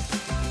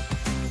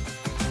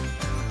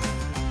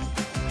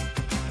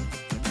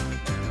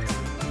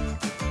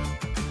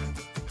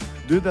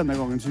 Du, denne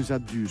gangen synes jeg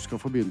du skal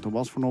få begynne,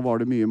 Thomas, for nå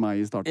var det mye meg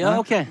i starten. Ja,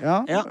 ok.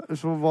 Ja.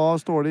 Så hva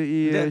står det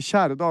i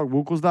kjære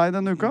dagbok hos deg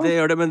denne uka? Det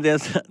gjør det, men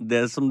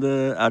det som det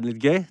er litt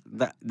gøy,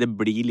 det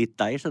blir litt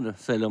deg, skjønner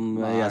du, selv om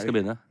jeg skal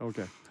begynne.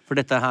 Okay. For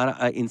dette her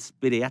er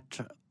inspirert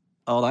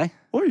av deg.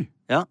 Oi!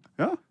 Ja.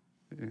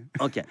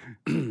 Ok.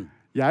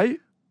 Jeg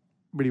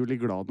blir jo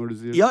litt glad når du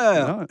sier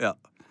Ja.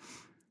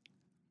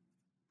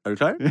 Er du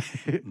klar?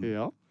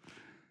 Ja.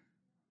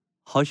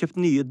 Har kjøpt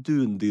nye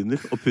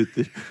dundyner og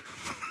putter.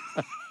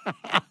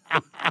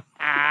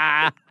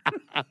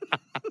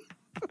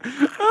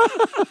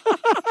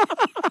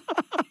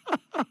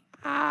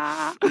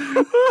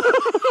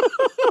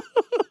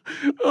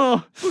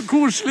 Så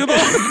koselig da.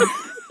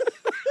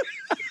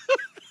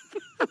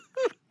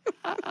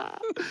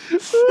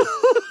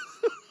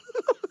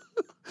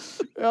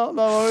 Ja,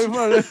 da var vi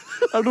ferdig.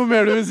 Er det noe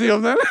mer du vil si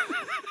om det?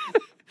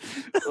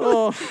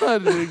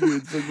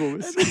 Herregud, så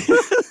komisk.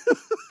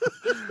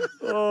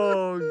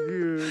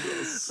 Gud,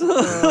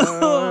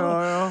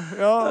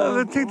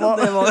 Jeg tenkte at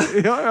det var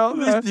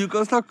hvis du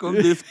kan snakke om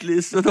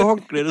duftlys og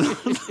håndklær,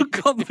 så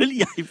kan vel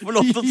jeg få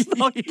lov til å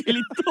snakke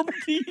litt om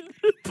dine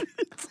putter.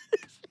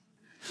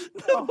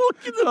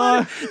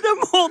 Det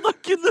må da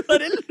kunne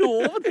være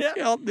lov, det.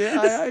 Ja, det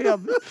er jeg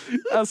enig.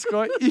 Jeg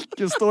skal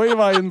ikke stå i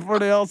veien for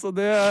det, altså.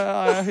 Det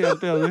er jeg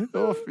helt enig.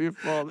 Fy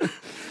fader.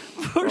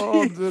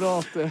 Dra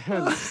til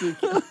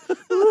helsike.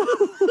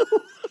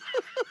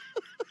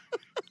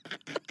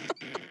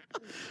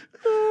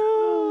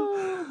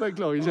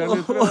 Beklager,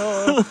 kjærligheter.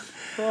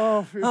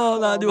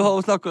 Nei, du har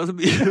jo snakket så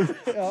mye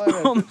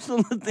om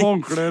sånne ting.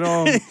 Håndklær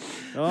og...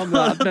 Ja,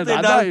 det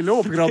er deilig å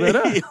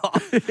oppgradere. Ja.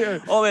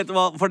 Og vet du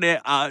hva, for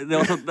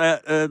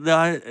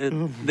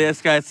det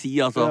skal jeg si,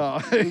 altså.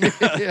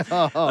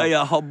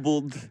 Jeg har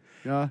bodd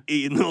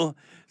i noe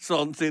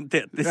sånn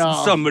syntetisk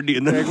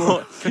sommerdyne.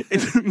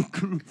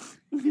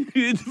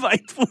 Gud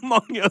vet hvor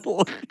mange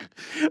år.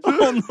 Og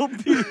noen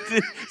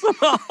puter som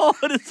er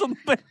harde som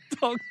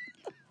betong.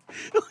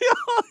 Jeg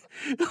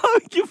har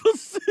ikke fått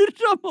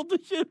surra med å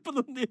kjøpe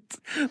noe nytt.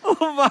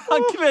 Og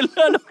hver kveld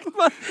jeg har lagt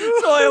meg,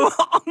 så har jeg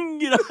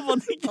angret på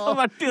at jeg ikke har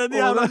vært i den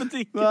jævla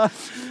butikken.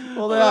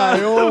 Og det er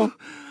jo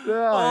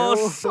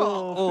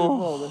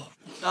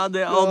Ja,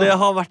 det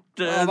har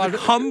vært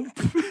kamp.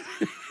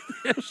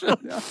 Det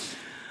skjønner jeg.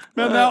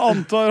 Men jeg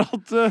antar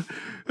at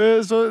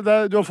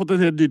du har fått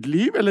et helt nytt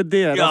liv? Eller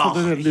dere har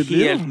fått et helt nytt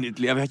liv? Ja, helt nytt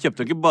liv. Jeg kjøpte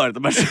jo ikke bare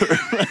til meg selv.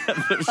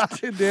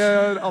 Nei, det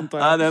antar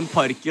jeg. Nei, den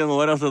parken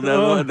vår, altså,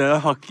 det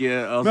har ikke...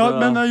 Altså...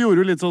 Men jeg gjorde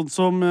jo litt sånn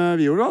som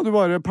vi gjorde da. Du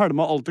bare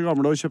pælma alt det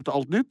gamle og kjøpte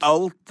alt nytt.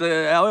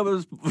 Jeg har jo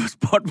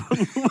spart på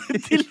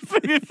noe til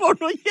før vi får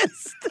noen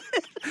gjester.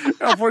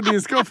 Ja, for de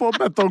skal få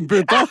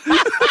betongputa.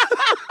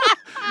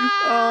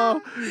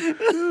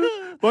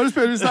 Bare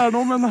spør hvis det er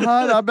noe, men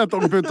her er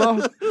betongputa.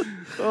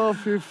 Å,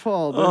 fy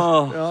fader.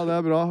 Ja, det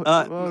er bra.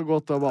 Det var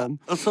godt av banen.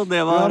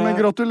 Ja, men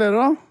gratulerer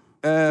da.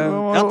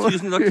 Ja,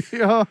 tusen takk.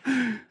 Ja,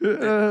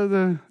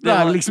 det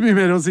er vel ikke så mye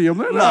mer å si om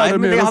det? Nei,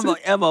 men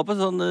jeg var på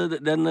sånn,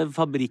 den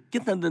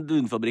fabrikken, den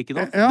dunfabrikken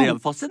også. Det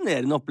er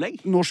fascinerende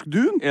opplegg. Norsk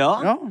dun?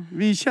 Ja.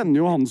 Vi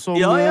kjenner jo han som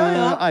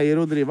eier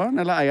og driver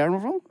den, eller eieren i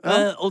hvert fall.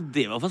 Og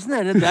det var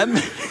fascinerende.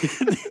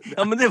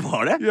 Ja, men det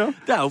var det.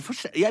 Det er jo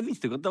jeg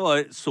visste ikke at det var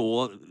så...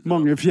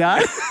 Mange fjær?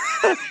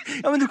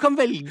 Ja, men du kan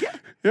velge.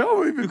 Ja,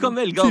 du kan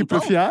velge type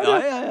fjær?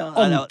 Ja.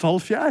 Antall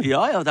fjær?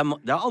 Ja, det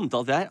er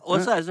antall fjær. Og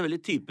så er det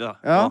selvfølgelig type, da.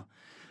 Ja.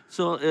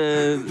 Så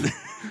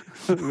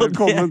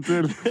velkommen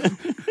til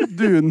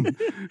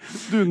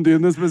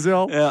Dundyne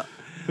spesial. Ja.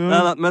 Nei,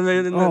 men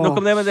nok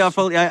om det, men i hvert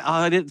fall jeg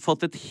har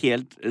fått et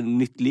helt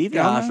nytt liv.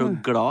 Jeg er så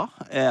glad.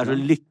 Jeg er så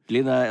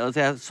lykkelig.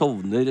 Jeg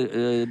sovner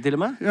til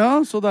og med.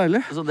 Ja, så deilig.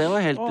 Så det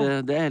var helt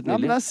nydelig. Ja,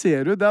 men der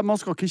ser du, man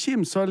skal ikke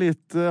kimse av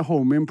litt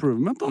home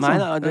improvement, altså.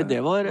 Nei, det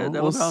var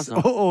bra, altså.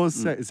 Og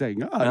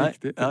senga er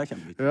viktig. Ja,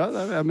 kjempeviktig. Ja,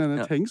 jeg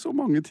mener, tenk så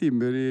mange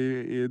timer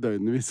i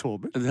døgnet vi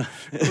sover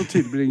og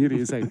tilbringer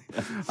i senga.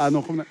 Nei,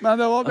 nok om det.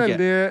 Men det var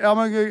veldig... Ja,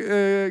 men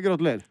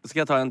gratulerer.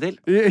 Skal jeg ta en til?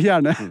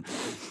 Gjerne.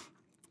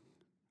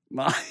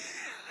 Nei.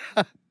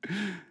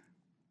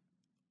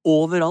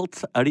 Overalt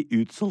er de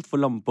utsolgt for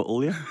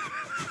lampeolje.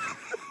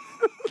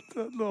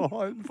 Nå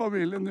har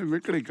familien nummer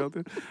klikket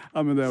til.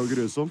 Nei, men det er jo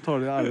grusomt.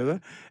 Er det?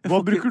 Hva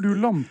bruker du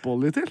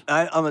lampeolje til?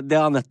 Nei, det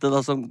er Anette da,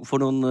 som for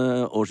noen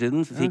år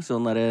siden fikk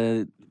sånn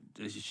der,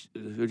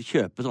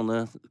 kjøpe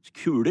sånne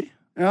kuler.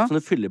 Som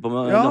du fyller på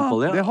med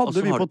lampeolje. Det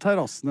hadde vi på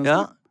terrassen.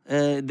 Ja,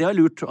 det var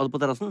lurt å ha det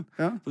på terrassen.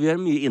 For vi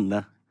er mye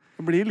inne.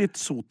 Det blir litt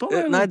sot av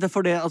det? Nei, det er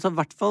for det, altså i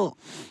hvert fall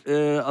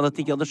at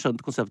jeg ikke hadde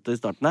skjønt konseptet i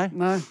starten her.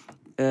 Nei.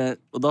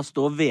 Og da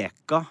står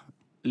veka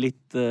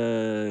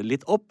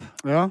litt opp.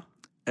 Ja.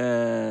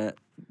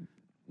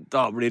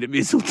 Da blir det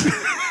mye sot.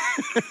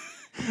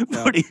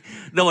 Fordi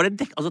da var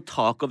det altså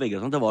tak og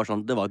vegger og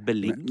sånt. Det var et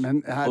belegg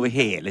over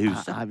hele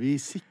huset. Er vi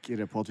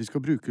sikre på at vi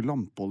skal bruke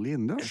lampeolje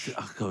innendørs?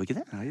 Skal vi ikke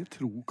det? Nei, jeg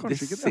tror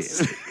kanskje ikke det.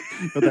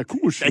 Ja, det er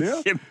koselig. Det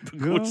er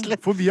kjempekoselig.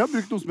 For vi har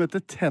brukt noe som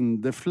heter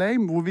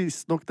Tenderflame, hvor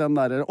visst nok den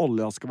der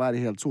olja skal være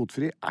helt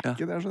sotfri. Er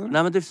ikke det, skjønner du?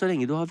 Nei, men så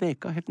lenge du har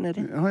veka helt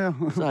nedi.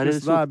 Så er det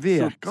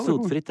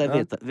sotfritt. Det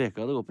er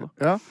veka det går på.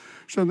 Ja,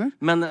 skjønner.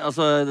 Men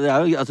altså, det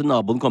er jo,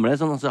 naboen kommer der,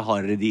 sånn, altså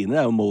harere dine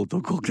er jo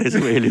Molotov cocktails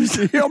over hele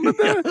huset. Ja, men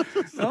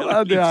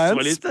det er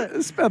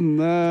et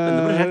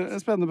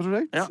spennende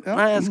prosjekt. Ja.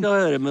 Nei, jeg skal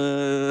høre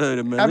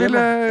med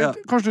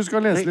Kanskje du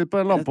skal lese litt på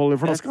en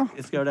lampeoljeflaska?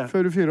 Jeg skal gjøre det.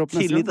 Før du fyrer opp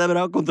neste. Tillit er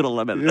bra, kontroll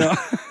er bedre. Ja.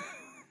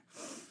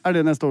 Er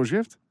det neste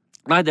overskrift?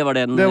 Nei, det var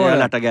det jeg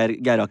lærte av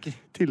Geir Aker.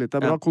 Tillit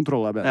er bra,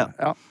 kontroll er bedre.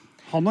 Ja.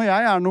 Han og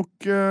jeg er nok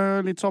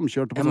litt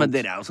samkjørte på sånt. Men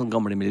dere er jo sånn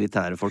gamle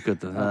militære folk,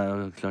 vet du. Det er jo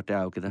klart, jeg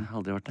er jo ikke det.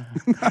 Aldri vært det.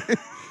 Nei.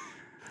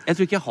 Jeg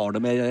tror ikke jeg har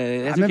det med.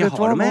 Men vet du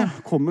hva, nå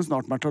kommer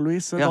snart Märtha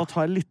Louise. Da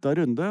tar jeg litt av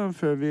runde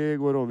før vi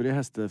går over i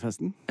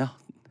hestefesten. Ja,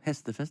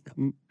 hestefest, ja.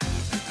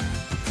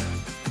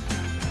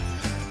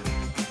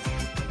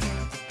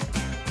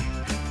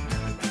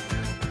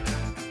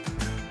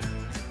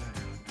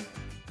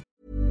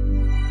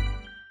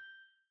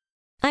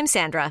 I'm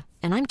Sandra,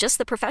 and I'm just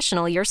the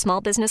professional your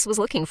small business was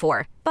looking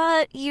for.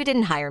 But you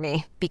didn't hire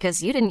me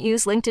because you didn't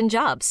use LinkedIn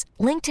Jobs.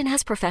 LinkedIn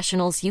has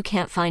professionals you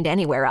can't find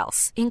anywhere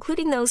else,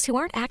 including those who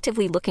aren't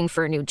actively looking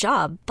for a new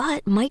job,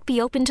 but might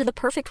be open to the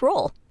perfect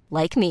role,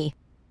 like me.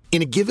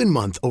 In a given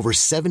month, over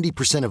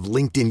 70% of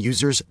LinkedIn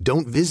users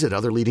don't visit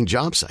other leading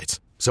job sites.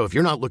 So if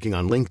you're not looking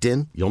on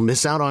LinkedIn, you'll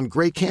miss out on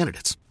great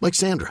candidates, like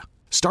Sandra.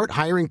 Start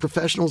hiring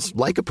professionals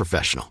like a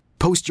professional.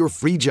 Post your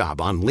free job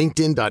on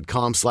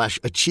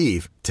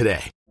linkedin.com/achieve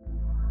today.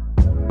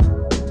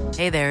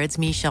 Hey there, it's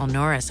Michelle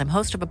Norris. I'm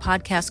host of a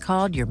podcast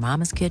called Your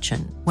Mama's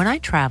Kitchen. When I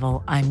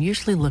travel, I'm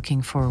usually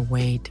looking for a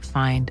way to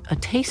find a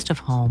taste of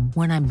home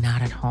when I'm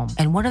not at home.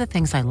 And one of the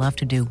things I love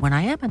to do when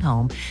I am at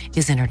home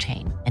is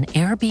entertain. And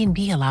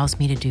Airbnb allows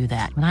me to do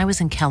that. When I was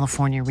in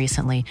California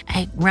recently,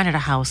 I rented a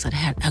house that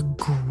had a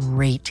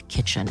great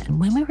kitchen. And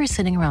when we were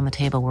sitting around the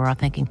table, we were all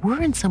thinking,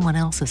 we're in someone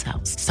else's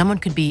house. Someone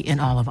could be in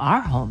all of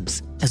our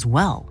homes as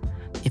well.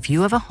 If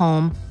you have a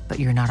home, but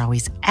you're not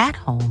always at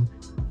home,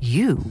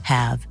 you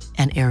have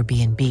an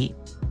Airbnb.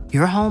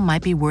 Your home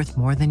might be worth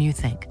more than you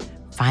think.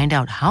 Find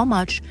out how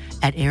much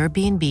at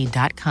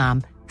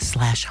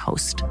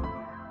airbnb.com/host.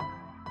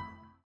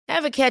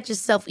 Ever catch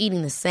yourself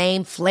eating the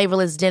same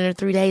flavorless dinner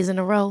 3 days in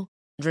a row?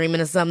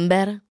 Dreaming of something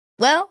better?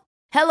 Well,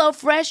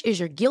 HelloFresh is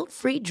your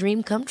guilt-free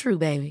dream come true,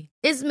 baby.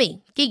 It's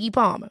me, Keke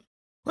Palmer.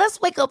 Let's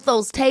wake up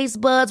those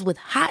taste buds with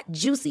hot,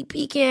 juicy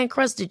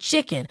pecan-crusted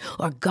chicken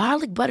or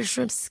garlic butter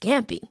shrimp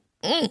scampi.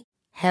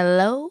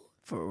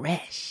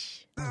 HelloFresh.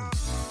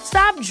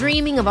 Stop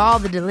dreaming of all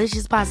the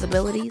delicious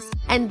possibilities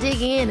and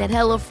dig in at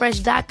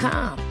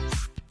HelloFresh.com.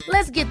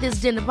 Let's get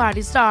this dinner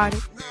party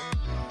started.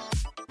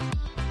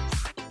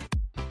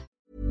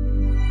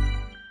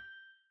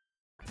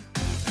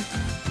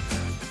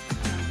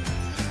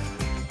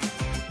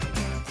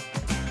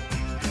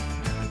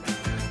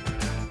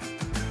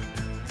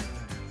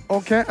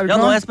 Ok, er du klar? Ja,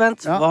 nå er jeg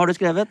spent. Hva har du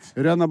skrevet?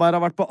 Rønneberg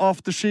har vært på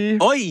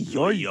afterski. Oi.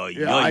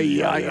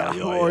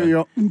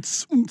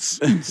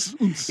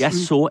 Jeg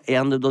så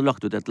en du hadde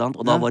lagt ut et eller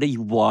annet, og da var det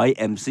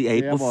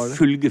YMCA på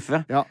full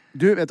guffe. Ja,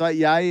 du, vet du hva,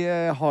 jeg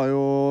har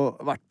jo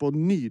vært på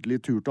en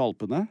nydelig tur til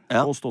Alpene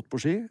og stått på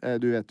ski.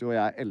 Du vet jo,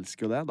 jeg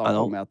elsker jo det. Da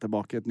kommer jeg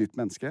tilbake et nytt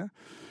menneske.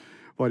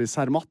 Var i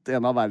Zermatt,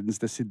 en av verdens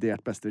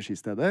desidert beste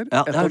skisteder. Ja,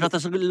 jeg har hørt at det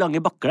er så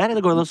lange bakker der.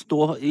 Det går an å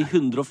stå i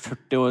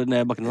 140 år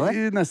ned bakkene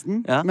der?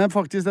 Nesten. Ja. Men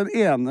faktisk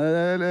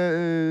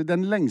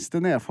den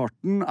lengste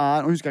nedfarten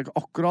er, og husker jeg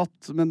ikke akkurat,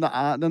 men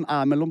den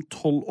er mellom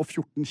 12 og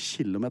 14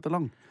 kilometer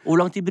lang. Hvor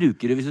lang tid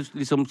bruker du hvis du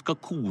liksom skal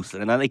kose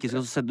deg?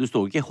 Du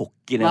står jo ikke i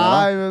hockey nede da?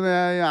 Nei,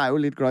 jeg er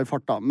jo litt glad i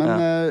fart da.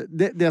 Men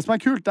det som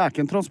er kult, det er ikke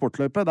en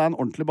transportløype, det er en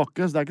ordentlig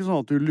bakke. Så det er ikke sånn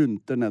at du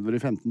lunter nedover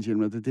i 15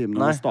 km i timen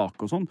og stake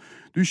og sånn.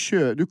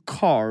 Du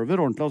carver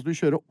ordentlig, altså du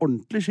kjører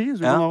ordentlig ski, så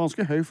du kan ha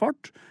ganske høy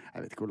fart. Jeg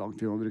vet ikke hvor lang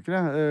tid man bruker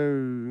det.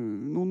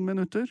 Noen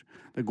minutter.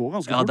 Det går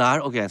ganske fort. Ja,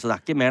 ok, så det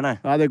er ikke mer, nei.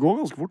 Nei, det går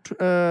ganske fort.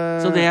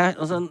 Så det er...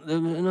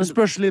 det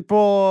spørs litt på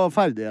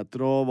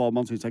ferdigheter og hva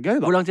man synes er gøy,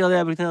 da. Hvor lang tid hadde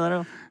jeg brukt det der,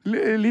 da?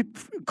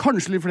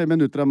 Kanskje litt flere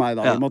minutter enn meg,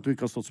 da, om at du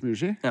ikke har stått så mye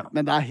ski. Ja.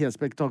 Men det er helt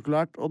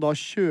spektakulært, og da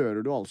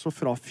kjører du altså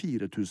fra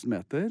 4000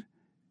 meter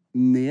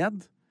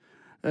ned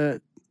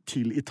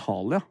til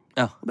Italia.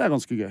 Ja. Det er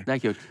ganske gøy. Det er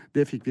kult.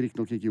 Det fikk vi riktig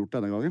nok ikke gjort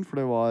denne gangen, for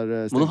det var...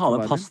 Må du ha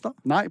med pass, da?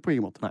 Nei, på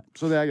ingen måte. Nei.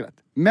 Så det er greit.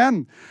 Men...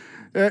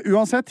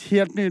 uansett,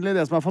 helt nydelig.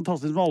 Det som er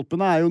fantastisk med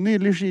Alpene er jo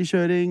nydelig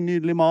skikjøring,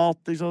 nydelig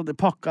mat,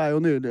 pakka er jo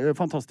nydelig,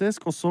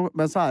 fantastisk,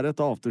 men så er det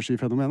et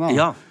afterski-fenomen.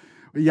 Ja.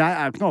 Jeg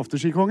er jo ikke noen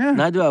afterski-konge.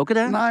 Nei, du er jo ikke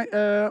det. Nei,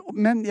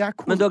 men jeg...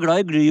 Men du er glad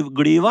i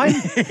glyvein?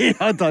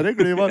 Jeg tar en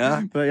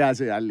glyvein.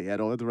 Jeg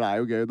ler over, for det er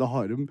jo gøy. Da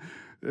har de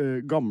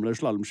gamle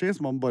slalomski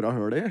som man bare har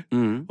hørt i,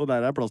 og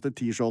der er plass til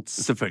 10 shots.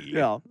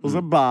 Selvfølgelig. Ja. Og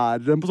så bærer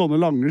de på sånne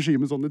lange ski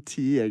med sånne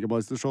 10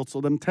 Jägermeister shots,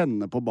 og de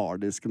tenner på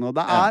bardisken, og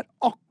det er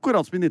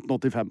akkurat som i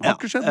 1985. Har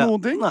ikke skjedd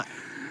noen ting. Nei.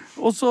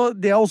 Og så,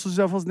 det jeg også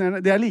synes er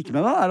fascinerende, det jeg liker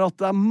med det, er at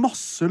det er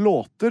masse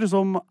låter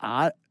som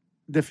er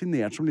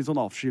definert som litt sånn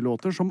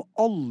avskilåter, som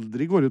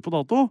aldri går ut på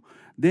dato.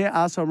 Det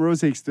er Summer of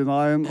 69,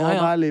 og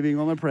det er Living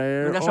on a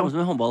Prayer. Men det er samme som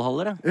med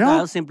håndballhaller, det. Det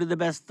er jo Simply the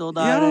Best, og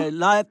det er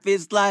Life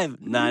is Life.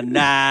 Na.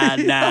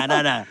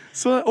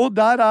 Og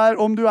der er,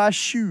 om du er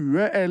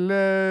 20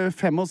 eller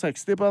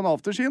 65 på den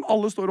afterskien,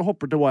 alle står og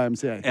hopper til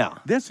YMCA. Ja.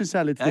 Det synes jeg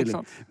er litt stilig.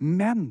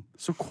 Men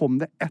så kom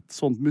det et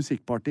sånt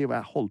musikkparti hvor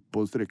jeg holdt på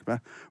å stryke med.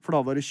 For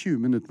da var det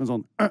 20 minutter med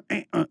sånn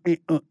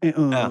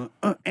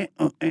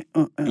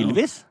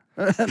Ylvis?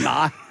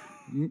 Nei.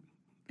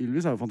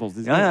 Ylvis er jo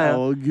fantastisk. Ja. Jeg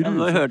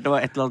hørte det var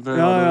et eller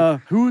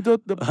annet. Who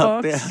did the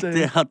box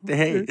say?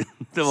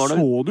 Så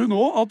du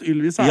nå at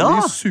Ylvis er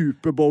i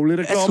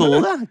Superbowl-reklamer? Jeg så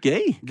det,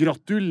 gøy.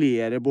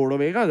 Gratulerer, Bård og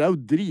Vegard. Det er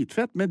jo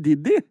dritfett med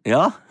Diddy.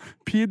 Ja.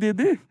 P.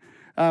 Diddy.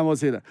 Jeg må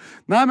si det.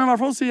 Nei, men i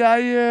hvert fall så jeg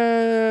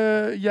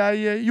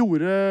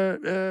gjorde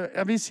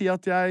jeg vil si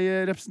at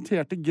jeg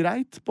representerte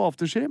greit på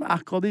afterski, men er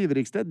ikke av det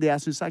ivrigste. Det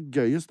jeg synes er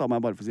gøyest, da må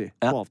jeg bare få si,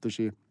 på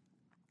afterski,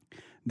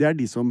 det er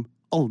de som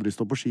aldri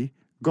står på ski,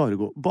 bare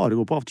gå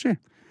på afterski.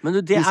 Men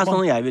det er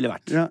sånn jeg ville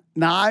vært. Ja.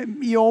 Nei,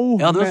 jo.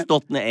 Jeg hadde jo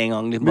stått ned en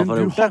gang litt, men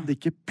du hadde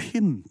ikke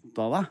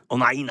pynta deg.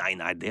 Nei,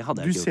 det hadde jeg ikke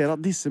gjort. Du ser at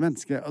disse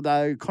menneskene, og det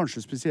er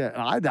kanskje spesielt,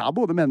 nei, det er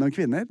både menn og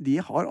kvinner,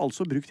 de har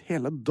altså brukt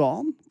hele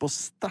dagen på å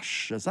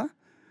stæsje seg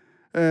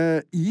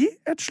i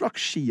et slags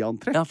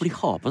skiantrekk. Ja, for de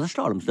har på seg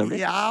slalomstøvler.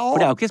 For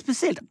det er jo ikke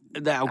spesielt.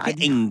 Det er jo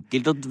ikke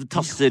enkelt å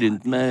tasse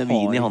rundt med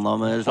vin i hånda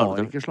med slalomstøvler.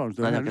 Har ikke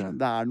slalomstøvler.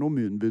 Det er noe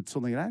moonboots,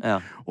 sånne greier. Ja.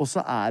 Og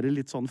så er det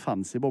litt sånn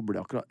fancy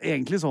boblejakker.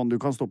 Egentlig sånn du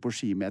kan stå på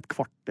ski med et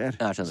kvarter,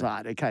 så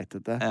er det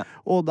keitete. Ja.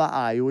 Og det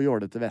er jo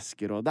jålete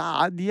vesker, og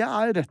de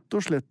er rett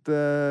og slett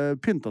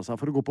pynta seg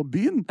for å gå på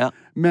byen,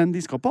 men de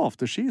skal på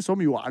afterski, som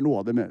jo er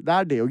noe av det med. Det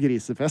er det og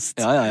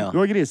grisefest.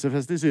 Du har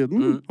grisefest i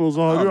Syden, og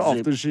så har du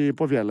afterski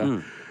på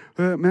fjellet.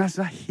 Men jeg synes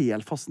det er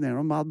helt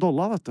fascinerende med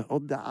Dolla, vet du. Og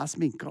det er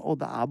sminka, og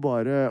det er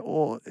bare...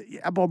 Og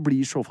jeg bare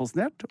blir så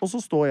fascinert. Og så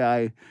står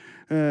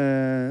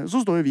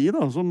vi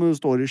da, som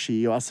står i ski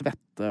og er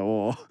svette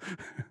måte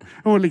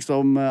og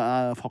liksom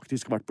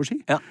faktisk vært på ski.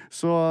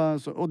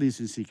 Og de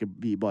synes ikke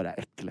vi bare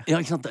ekle. Ja,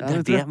 ikke sant?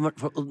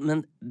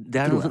 Men det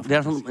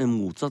er sånn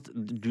motsatt.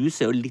 Du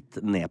ser jo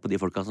litt ned på de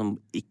folka som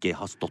ikke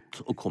har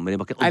stått og kommer i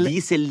bakken. Og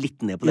de ser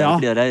litt ned på det,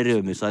 fordi de er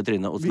rødmusa i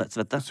trynet og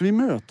svette. Så vi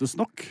møtes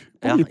nok på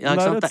midten der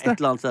et sted. Det er et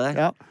eller annet sted der.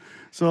 Ja.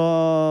 Så,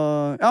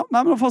 nei,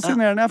 men det var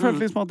fascinerende. Jeg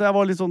følte liksom at jeg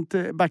var litt sånn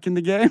back in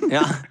the game.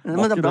 Ja,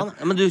 men det er bra.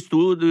 Men du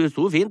sto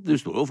fint. Du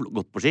sto jo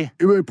godt på ski.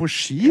 På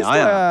ski står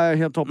jeg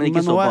helt toppen.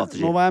 Men nå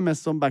var jeg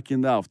mest sånn back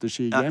in the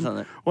after-ski game.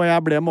 Og jeg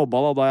ble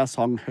mobba da jeg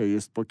sang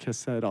høyest på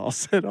Kesera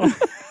Sera.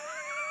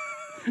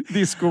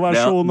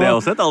 Diskoversjonen. Det er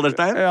også et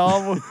alderstegn. Ja,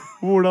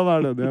 hvordan er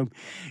det igjen?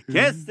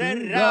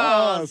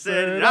 Kesera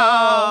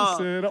Sera,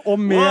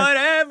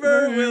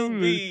 whatever will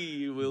be.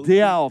 Det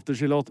er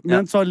afterski-låt.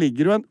 Men så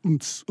ligger jo en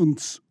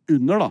uns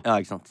under, da. Ja,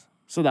 ikke sant.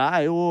 Så det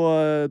er jo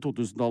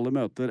 2000-tallet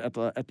møter et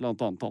eller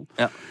annet tall.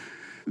 Ja.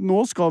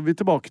 Nå skal vi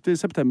tilbake til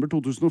september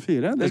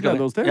 2004. Det gleder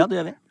vi oss til. Ja, det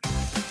gjør vi.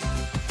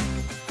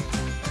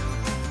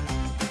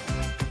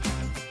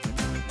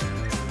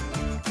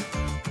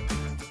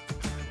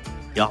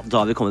 Ja,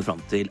 da har vi kommet frem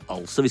til,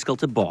 vi skal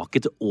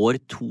tilbake til år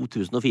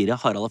 2004.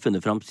 Harald har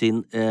funnet frem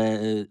sin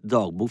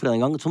dagbok fra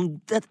den gang.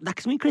 Det er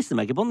ikke så mye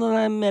klistremerker på den. Den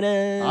er mer...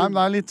 Nei, men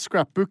det er litt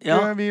scrapbook.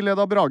 Ja. Vi led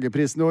av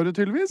Brageprisen i året,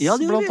 tydeligvis. Ja,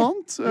 det gjør blant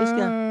annet.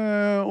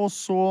 Og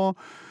så,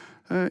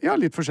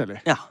 litt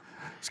forskjellig. Ja.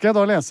 Skal jeg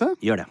da lese?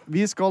 Gjør det.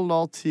 Vi skal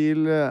da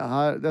til,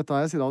 dette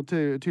har jeg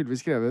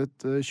tydeligvis skrevet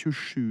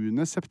 27.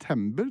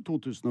 september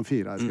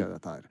 2004, har jeg skrevet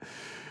dette her.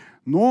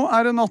 Nå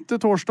er det natt til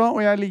torsdag,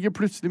 og jeg ligger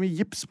plutselig med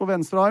gips på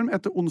venstre arm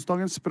etter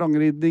onsdagens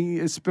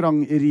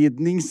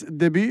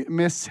sprangridningsdebut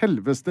med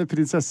selveste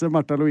prinsesse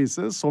Märtha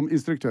Louise som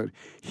instruktør.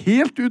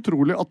 Helt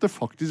utrolig at det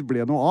faktisk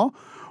ble noe av.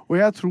 Og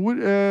jeg tror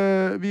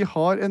vi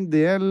har en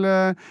del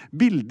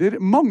bilder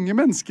mange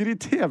mennesker i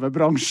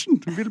TV-bransjen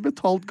vil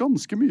betalt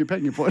ganske mye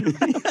penger for.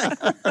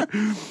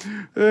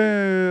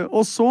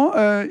 Og så,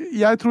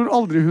 jeg tror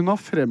aldri hun har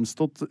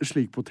fremstått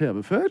slik på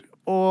TV før.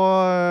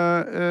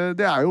 Og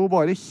det er jo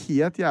bare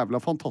helt jævla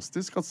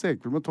fantastisk at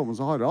Senkveld med Thomas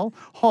og Harald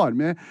har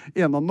med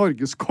en av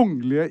Norges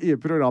kongelige i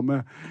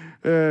programmet.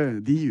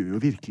 De gjør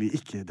jo virkelig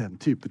ikke den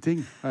type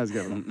ting, har jeg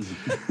skrevet.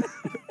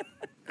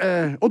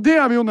 Og det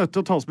er vi jo nødt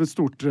til å ta som et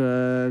stort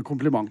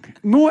kompliment.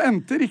 Nå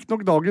endte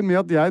riktignok dagen med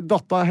at jeg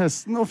datt av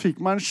hesten og fikk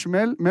meg en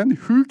smell, men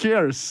who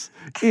cares?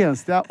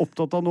 Eneste jeg er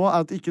opptatt av nå er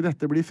at ikke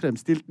dette blir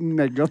fremstilt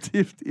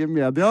negativt i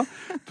media.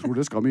 Tror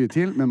det skal mye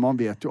til, men man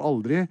vet jo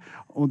aldri.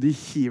 Og de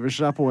hiver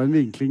seg på en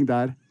vinkling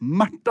der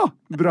Märtha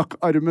brakk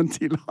armen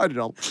til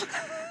Harald.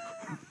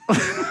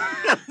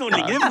 Nå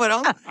ligger vi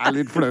foran. Det er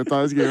litt flaut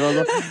da jeg skriver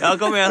det. Ja,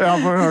 kom igjen. Ja,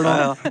 for hør da.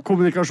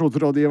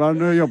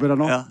 Kommunikasjonsrådgiveren jobber her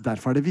nå.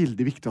 Derfor er det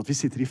veldig viktig at vi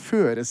sitter i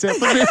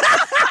førersetet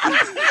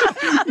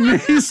med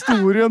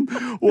historien,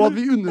 og at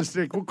vi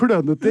understreker hvor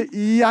klønete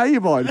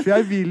jeg var. For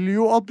jeg vil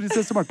jo at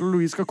prinsesse Märtha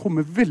Louise skal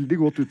komme veldig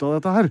godt ut av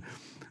dette her.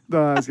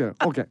 Da skrev jeg,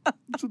 ok.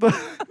 Så da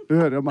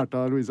hører jeg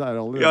Märtha Louise er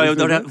allerede. Ja,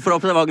 for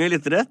observante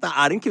lyttere, det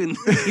er en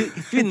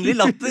kvinnelig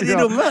latter i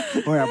rommet.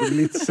 Og jeg blir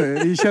litt,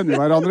 vi kjenner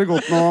hverandre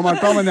godt nå,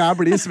 Märtha, men jeg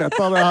blir svett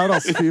av det her,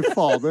 altså, fy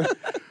fader.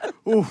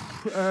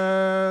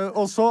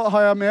 Og så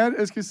har jeg mer,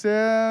 jeg skal se,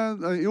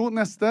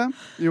 neste.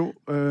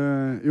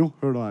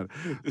 Hør nå her.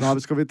 Da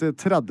skal vi til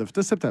 30.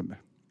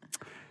 september.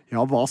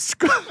 Ja, hva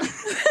skal...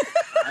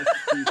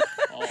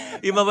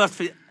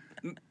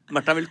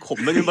 Märtha,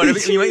 velkommen. Vi må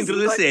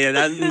introdusere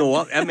deg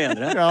nå. Jeg mener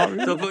det.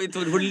 Så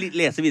du får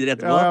lese videre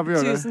etterpå.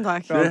 Tusen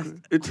takk.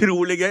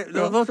 Utrolig gøy.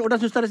 Hvordan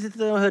synes dere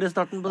sitter og hører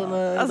starten på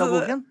denne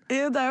dagboken?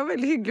 Det er jo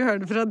veldig hyggelig å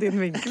høre det fra din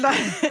vinkel.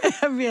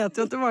 Jeg vet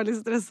jo at du var litt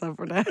stresset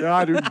for det. Ja,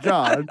 er du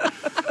gæren?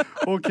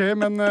 Ok,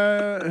 men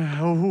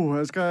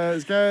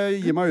skal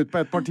jeg gi meg ut på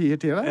et partier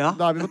til deg?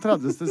 Da er vi på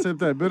 30.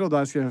 september, og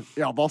da skrev jeg,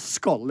 ja, hva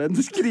skal en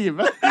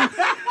skrive?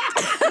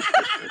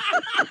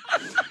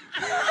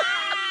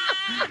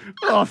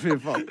 Fy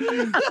faen.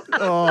 Det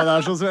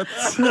er så svett.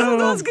 Du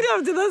har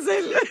skrevet til deg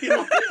selv.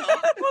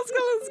 Hva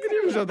skal han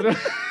skrive? Skjønner du?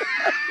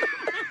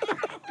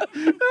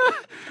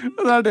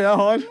 Det er det jeg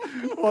har.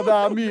 Og det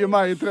er mye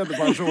meg i tredje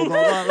person. Og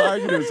det er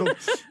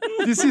grusomt.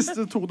 De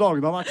siste 2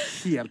 dagene har vært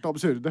helt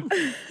absurde.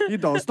 I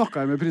dag snakket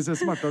jeg med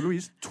prinsesse Märtha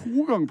Louise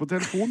 2 ganger på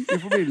telefon i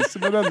forbindelse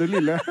med denne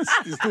lille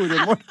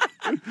hestehistorien vår.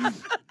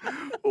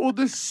 Og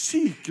det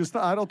sykeste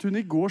er at hun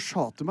i går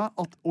sa til meg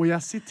at, og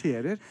jeg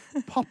siterer,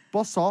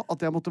 pappa sa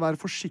at jeg måtte være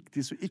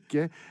forsiktig så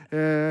ikke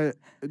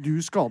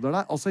du skader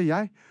deg, altså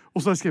jeg. Og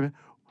så har jeg skrevet,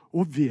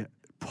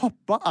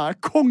 pappa er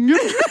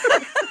kongen!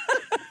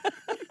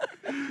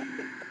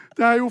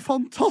 Det er jo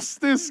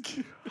fantastisk!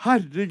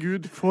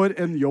 Herregud, for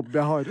en jobb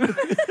jeg har.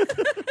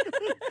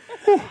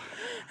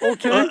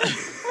 Ok.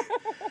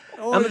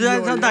 Ja, men det er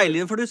så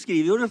deilig, for du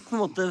skriver jo på en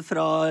måte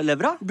fra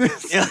levra.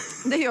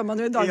 Det gjør man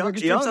jo i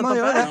dagbøker. Ja, man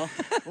gjør det.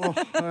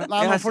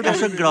 Jeg er så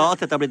glad at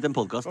dette har blitt en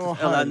podcast. Ja,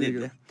 det er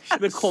nydelig.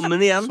 Velkommen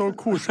igjen. Så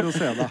koselig å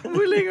se deg.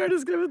 Hvor lenge har du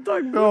skrevet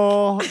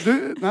dagbok?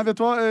 Nei, vet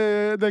du hva?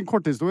 Den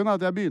korte historien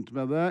er at jeg begynte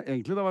med det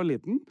egentlig da jeg var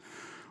liten.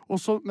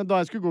 Men da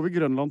jeg skulle gå ved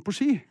Grønland på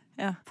ski,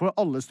 For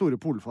alle store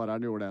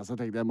polfarerne gjorde det, så jeg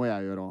tenkte det må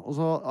jeg gjøre også. Og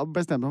så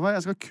bestemte jeg meg,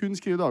 jeg skal kun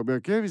skrive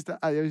dagbøker hvis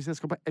jeg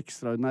skal på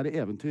ekstraordinære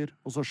eventyr.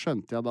 Og så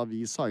skjønte jeg da vi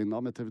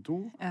signet med TV 2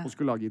 og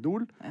skulle lage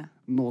Idol,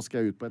 nå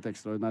skal jeg ut på et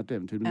ekstraordinært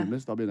eventyr med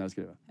Nummers, da begynner jeg å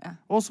skrive.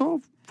 Og så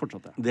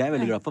fortsatte jeg. Det er jeg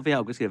veldig glad for jeg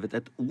har ikke skrevet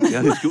et ord.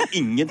 Jeg husker jo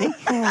ingenting.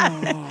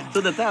 Så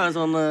dette er en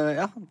sånn,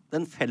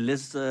 en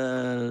felles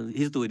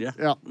historie.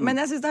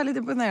 Men jeg synes det er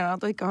litt imponerende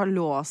at du ikke har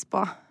lås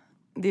på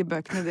de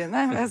bøkene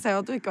dine. Jeg ser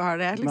jo at du ikke har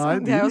det, liksom.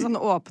 Nei, de er jo sånn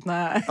åpne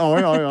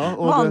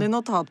vanlige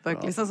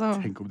notatbøker, liksom. Så.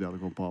 Tenk om de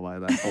hadde kommet på vei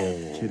der.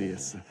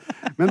 Krise.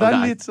 Men det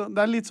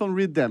er litt sånn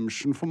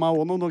redemption for meg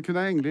også. Nå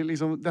kunne jeg egentlig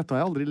liksom, dette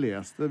har jeg aldri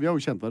lest. Vi har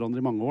jo kjent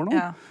hverandre i mange år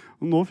nå.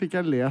 Og nå fikk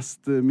jeg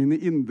lest mine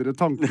indre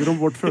tanker om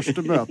vårt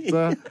første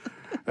møte.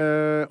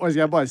 Og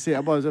jeg bare si,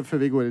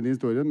 før vi går inn i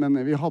historien, men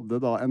vi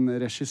hadde da en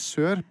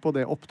regissør på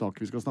det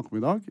opptaket vi skal snakke om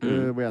i dag,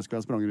 hvor jeg skal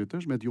være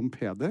sprangrytter, som heter Jon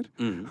Peder.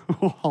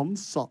 Og han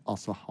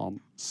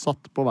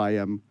satt på vei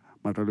hjem,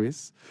 Märtha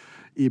Louise,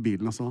 i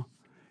bilen og sa,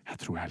 jeg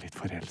tror jeg er litt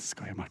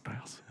forelsket i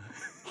Märtha, altså.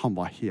 Han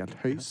var helt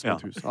høys på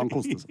et hus. Han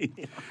kostet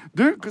seg.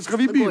 Du, skal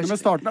vi begynne med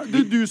starten?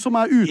 Du som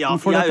er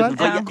utenfor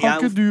dette, kan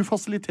ikke du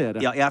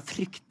fasilitere? Ja, jeg er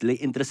fryktelig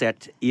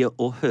interessert i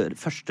å høre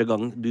første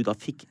gang du da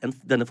fikk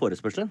denne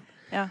forespørselen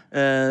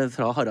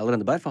fra Harald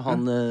Renneberg, for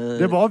han...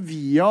 Det var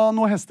via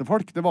noen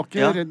hestefolk, det var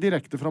ikke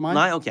direkte fra meg.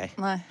 Nei, ok.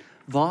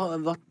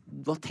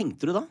 Hva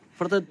tenkte du da?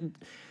 For at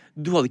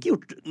du hadde ikke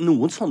gjort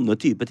noen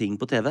sånne type ting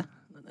på TV.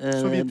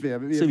 Så vidt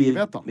vi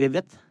vet da. Vi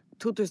vet.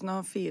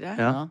 2004.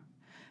 Ja.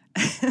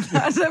 Det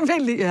er så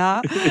veldig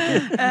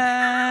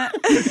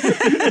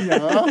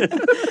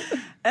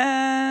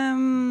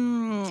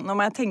nå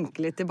må jeg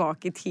tenke litt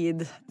tilbake i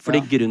tid.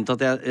 Fordi grunnen til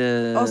at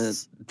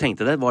jeg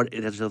tenkte det var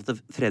rett og slett at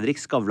Fredrik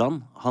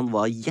Skavlan, han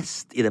var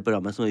gjest i det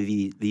programmet som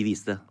vi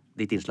viste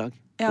ditt innslag,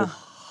 og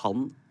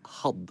han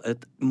hadde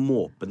et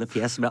måpende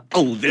fjes som jeg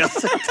aldri har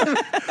sett.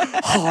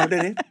 Har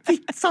dere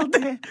fiksa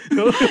det?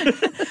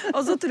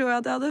 Og så tror jeg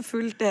at jeg hadde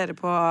fulgt dere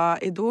på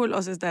Idol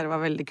og synes dere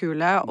var veldig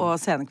kule, og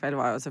Scenekveld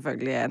var jo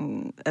selvfølgelig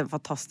en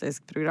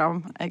fantastisk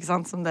program, ikke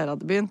sant, som dere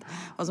hadde begynt,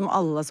 og som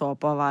alle så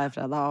på hver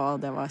fredag,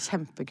 og det var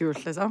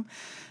kjempekult, liksom.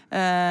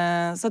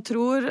 Så jeg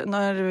tror,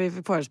 når vi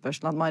fikk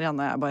forespørselen at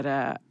Marianne og jeg bare...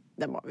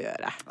 Det må vi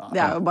gjøre.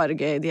 Det er jo bare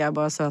gøy. De er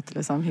bare søte,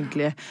 liksom,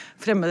 hyggelig.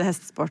 Fremmede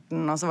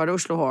hestesporten, og så var det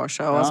Oslo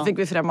Hårshow, og så fikk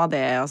vi frem av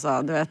det, og så,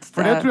 du vet.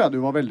 For det tror jeg du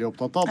var veldig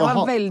opptatt av. Jeg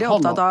var veldig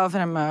opptatt av å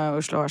fremme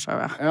Oslo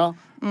Hårshow, ja.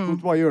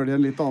 Bare gjøre det i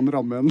en litt annen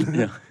ramme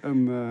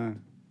enn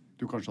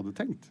du kanskje hadde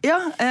tenkt.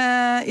 Ja,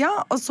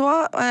 og så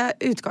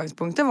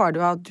utgangspunktet var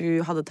det jo at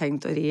du hadde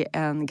tenkt å ri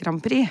en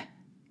Grand Prix.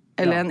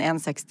 Eller en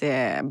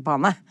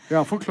 160-bane. Ja,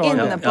 forklar.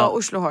 Inne på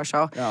Oslo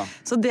Hårshow. Ja.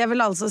 Så det vil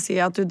altså si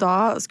at du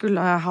da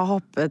skulle ha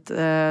hoppet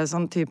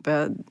sånn type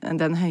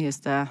den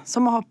høyeste,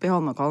 som å hoppe i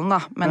Holmenkollen da,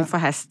 men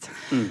for hest.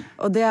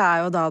 Og det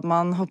er jo da at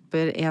man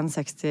hopper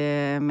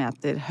 160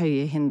 meter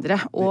høye hindre,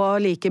 og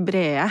like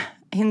brede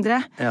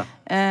hindre,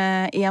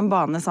 i en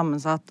bane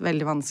sammensatt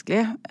veldig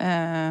vanskelig,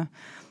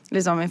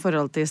 liksom i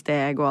forhold til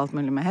steg og alt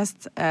mulig med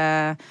hest.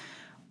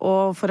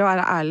 Og for å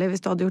være ærlig,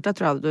 hvis du hadde gjort det,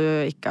 tror jeg du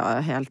ikke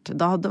helt...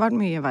 Da hadde det vært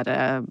mye verre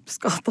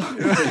skadet.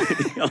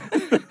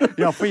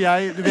 Ja, for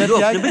jeg... Du vet,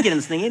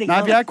 begrensninger, ikke sant? Nei,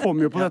 for jeg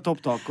kom jo på dette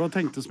opptaket og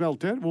tenkte som jeg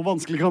alltid gjør. Hvor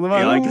vanskelig kan det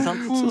være? Ja, ikke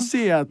sant? Så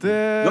sier jeg til...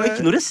 Du har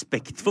ikke noe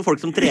respekt for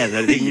folk som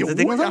trener ting. Jo,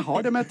 jeg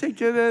har det, men jeg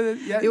tenker...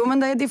 Jo,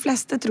 men de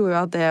fleste tror jo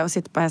at det å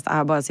sitte på hest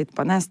er bare å sitte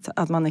på en hest.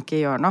 At man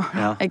ikke gjør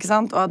noe. Ikke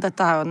sant? Og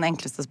dette er jo den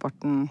enkleste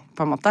sporten,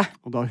 på en måte.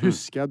 Og da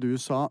husker jeg du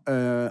sa,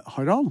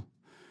 Harald,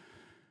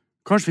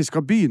 kanskje vi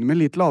skal begynne med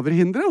litt lavere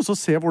hindre, og så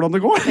se hvordan det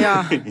går.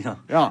 Ja.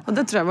 Og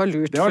det tror jeg var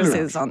lurt, for å si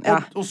det sånn.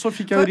 Ja. Og så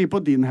fikk jeg jo ri på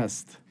din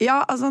hest.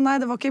 Ja, altså nei,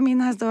 det var ikke min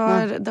hest,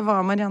 det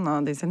var Marianne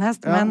og de sin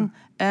hest, men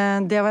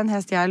det var en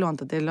hest jeg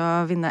lånte til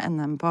å vinne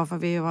NM på,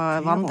 for vi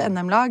vant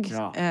NM-lag,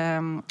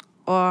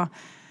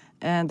 og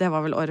det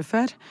var vel året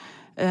før.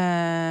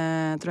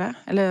 Tror jeg,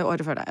 eller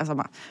året før det,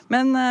 samme.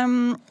 Men,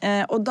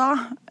 og da,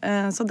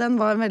 så den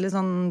var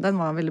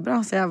veldig bra,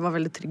 så jeg var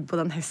veldig trygg på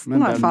den hesten.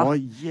 Men den var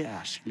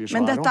jæsklig svær.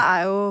 Men dette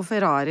er jo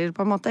Ferrarier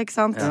på en måte, ikke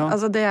sant?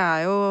 Altså dette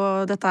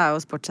er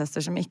jo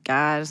sportshester som ikke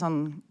er sånn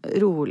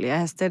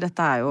rolige hester,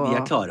 dette er jo... De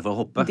er klare for å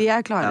hoppe. De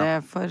er klare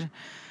for,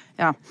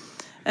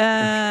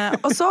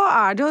 og så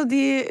er det jo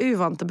de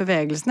uvante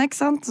bevegelsene, ikke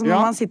sant? Så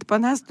når man sitter på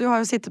en hest, du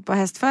har jo sittet på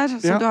hest før,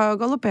 så du har jo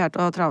galoppert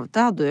og travet,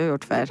 det hadde du jo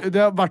gjort før.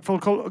 Det i hvert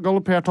fall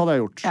galoppert hadde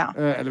jeg gjort.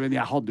 Eller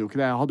jeg hadde jo ikke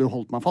det, jeg hadde jo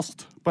holdt meg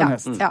fast på en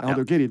hest. Jeg hadde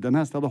jo ikke ridd en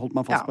hest, jeg hadde holdt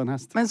meg fast på en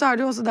hest. Men så er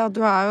det jo også det at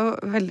du har jo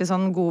veldig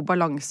sånn god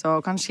balanse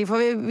og kanskje,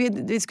 for vi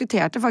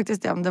diskuterte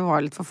faktisk det om det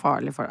var litt for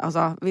farlig for,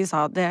 altså vi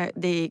sa at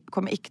de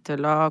kommer ikke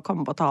til å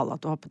komme på tale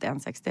at du hoppet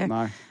 160.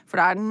 Nei. For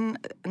det er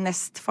den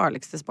nest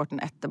farligste sporten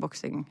etter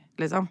boksing,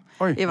 liksom,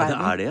 i verden.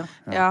 Det er det,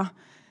 ja.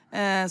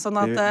 Sånn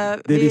at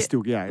det visste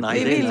jo ikke jeg. Nei,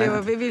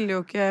 vi ville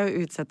jo ikke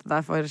utsette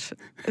deg for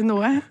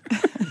noe.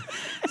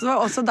 Så det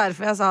var også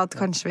derfor jeg sa at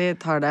kanskje vi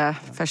tar det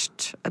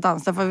først et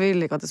annet sted, for vi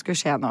ville ikke at det skulle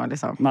skje noe,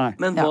 liksom. Nei.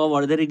 Men hva var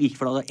det dere gikk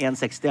for da?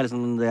 1,60 er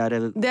liksom det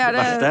verste? Det er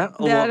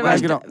det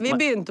verste. Vi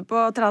begynte på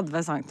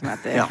 30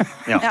 centimeter. Ja.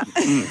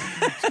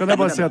 Skal jeg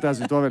bare si at jeg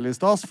synes det var veldig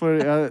stas, for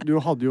du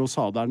hadde jo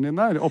sadelen din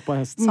der, oppå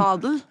hesten.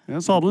 Sadel? Ja,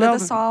 sadel, ja.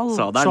 Det er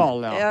sal,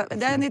 ja.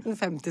 Det er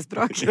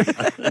 1950-språk.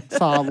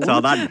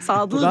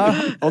 Sadel.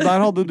 Og der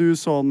hadde du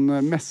sånn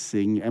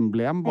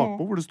messingemblem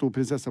bakpå, hvor det sto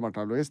prinsesse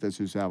Märtha Louise. Det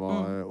synes jeg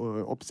var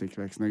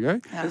oppsiktsvekkende gøy.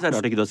 Det er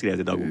rart ikke du har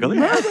skrevet i dagboka di.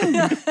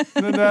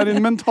 Det er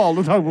den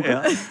mentale dagboka.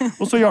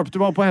 Og så hjalp du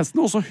meg på hesten,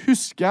 og så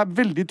husker jeg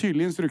veldig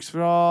tydelig instruks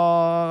fra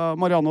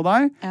Marianne og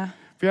deg.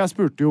 For jeg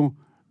spurte jo,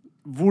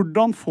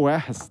 hvordan får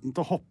jeg hesten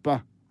til å hoppe?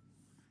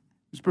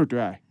 Spurte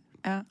jo jeg.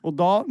 Og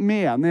da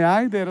mener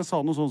jeg, dere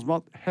sa noe sånn som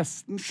at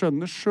hesten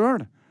skjønner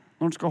selv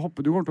når den skal hoppe.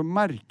 Du kommer til å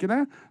merke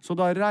det, så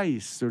da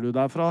reiser du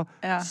deg fra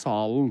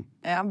salen.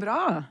 Ja,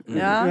 bra.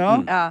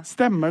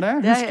 Stemmer det?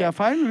 Husker jeg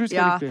feil, eller husker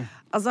jeg riktig?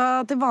 Altså,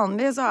 til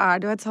vanlig så er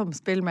det jo et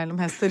samspill mellom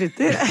hest og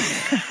rytter.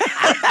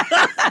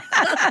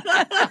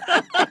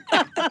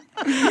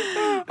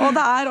 Og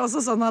det er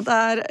også sånn at det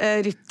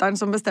er rytteren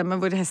som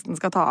bestemmer hvor hesten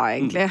skal ta av,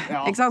 egentlig.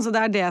 Ikke sant? Så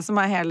det er det som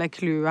er hele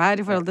clouet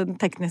her i forhold til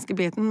den tekniske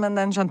biten, men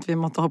den skjønte vi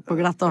måtte hoppe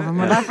glatt over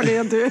med deg, fordi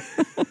at du...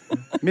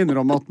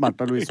 Minner om at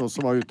Märtha Louise også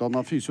var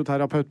utdannet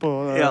fysioterapeut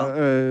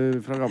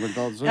fra gammelt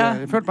av, så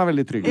jeg følte meg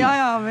veldig trygg.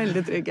 Ja,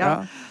 veldig trygg,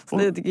 Så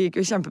det gikk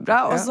jo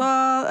kjempebra. Og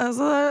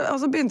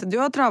så begynte du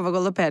å trave og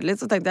galoppere litt,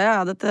 så tenkte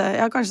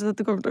jeg, kanskje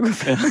dette kommer til å gå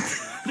fint.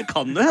 Det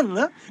kan jo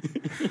hende.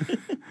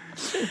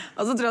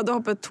 Og så tror jeg du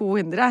hoppet 2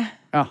 hindre.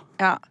 Ja.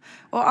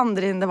 Og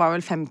andre hinder var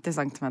vel 50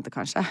 centimeter,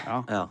 kanskje.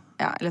 Ja,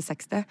 eller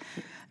 60.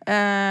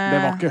 Det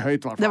var ikke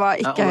høyt, hvertfall. Det var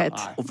ikke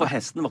høyt. Og for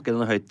hesten var ikke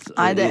den høyt.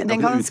 Nei, den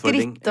kan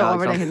skritte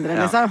over det hindret,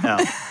 liksom.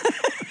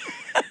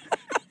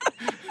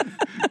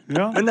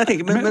 Men jeg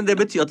tenker, men det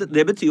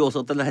betyr jo også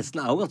at denne hesten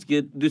er jo ganske,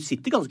 du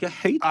sitter ganske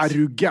høyt. Er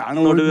du gæren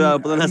når du er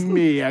på den hesten?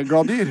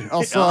 Megadyr.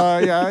 Altså,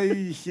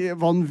 jeg er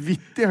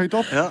vanvittig høyt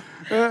opp.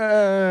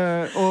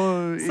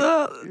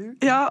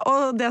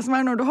 Og det som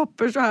er når du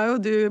hopper, så er jo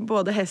du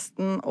både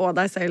hesten og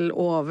deg selv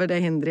over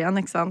det hindret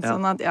igjen, ikke sant?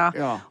 Sånn at,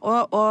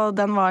 og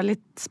den var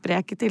litt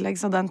sprek i tillegg,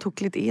 så den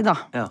tok litt i, da.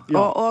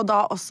 Og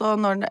da også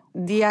når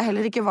de er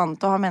heller ikke vant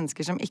til å ha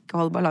mennesker som ikke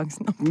holder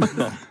balansen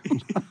oppe.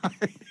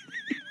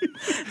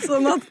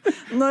 Sånn at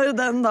når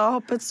den da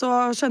hoppet,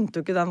 så skjønte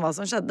jo ikke den hva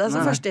som skjedde.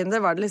 Så første hinder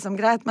var det liksom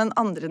greit, men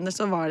andre hinder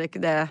så var det ikke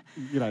det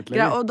greit.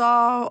 Og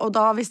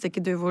da visste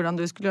ikke du hvordan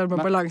du skulle gjøre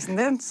med balansen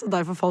din, så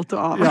derfor falt du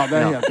av. Ja, det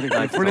er helt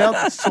riktig. Fordi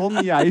at sånn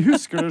jeg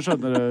husker det,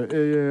 skjønner du,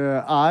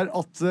 er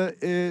at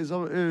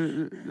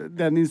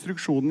den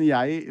instruksjonen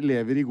jeg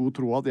lever i god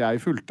tro at jeg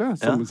fulgte,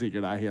 som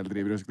sikkert er helt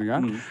rivrøskende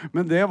gæren,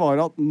 men det var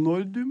at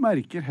når du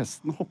merker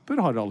hesten hopper,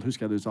 Harald,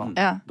 husker jeg du sa,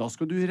 da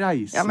skal du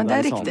reise deg sammen. Ja, men det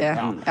er riktig.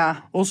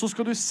 Og så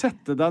skal du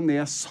sette deg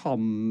ned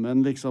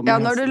sammen, liksom. Ja,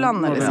 når du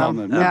lander, liksom.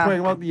 Men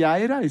poenget var at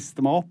jeg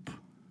reiste meg opp.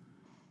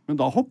 Men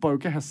da hoppet jo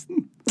ikke hesten.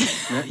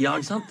 Ja,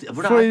 ikke sant?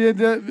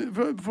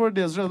 For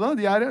det som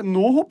skjedde,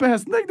 nå hopper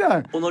hesten, tenkte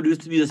jeg. Og når du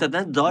begynner å sette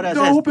ned, da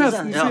reiser hesten. Da hopper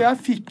hesten, så jeg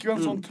fikk jo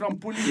en sånn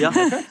trampolin.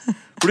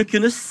 For du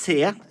kunne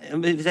se,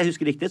 hvis jeg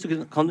husker riktig, så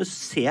kan du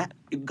se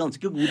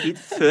ganske god tid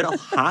før at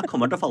her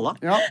kommer det til å falle.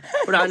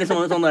 For det er liksom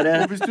en sånn der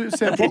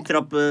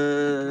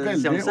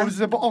tripp-trapp-seanse. Og hvis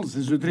du ser på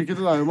ansiktsuttrykket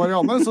til deg og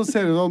Marianne, så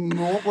ser det sånn,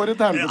 nå går det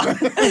til helvete.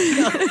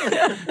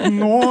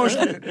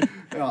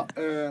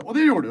 Og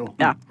det gjorde du jo.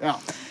 Ja.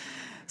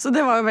 Så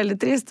det var jo veldig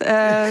trist.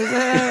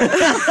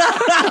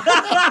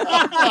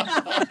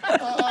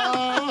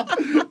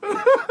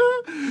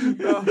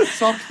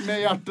 Sagt med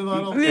hjertet der.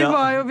 Altså.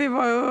 Vi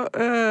var jo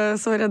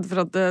så redde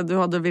for at du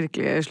hadde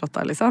virkelig slått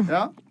deg, liksom.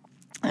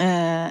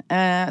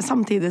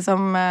 Samtidig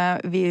som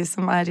vi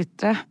som er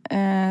ryttere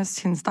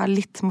syns det er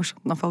litt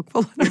morsomt når folk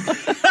folder.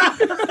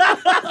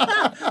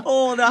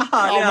 Det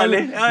er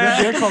herlig. Men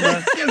det kan det.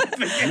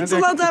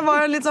 Sånn at det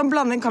var litt sånn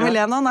blanding. Kan vi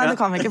le nå? Nei, det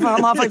kan vi ikke, for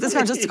han har faktisk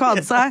kanskje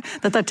skadet seg.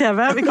 Dette er TV,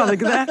 vi kan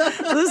ikke det.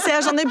 Så du ser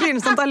sånn i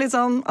begynnelsen at det er litt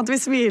sånn at vi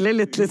smiler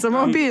litt, liksom,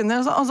 og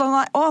begynner og så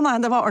nei,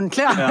 det var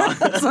ordentlig,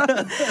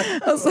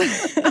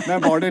 Men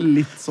var det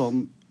litt sånn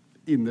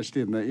innerst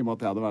inne, i og med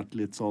at jeg hadde vært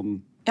litt sånn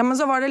Ja, men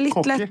så var det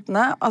litt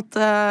lettende at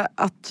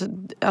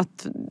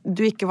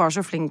du ikke var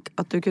så flink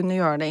at du kunne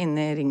gjøre det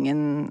inne i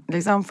ringen,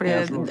 liksom. Fordi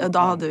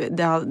da hadde vi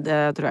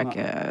det tror jeg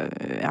ikke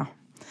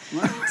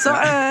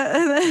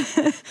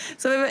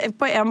Så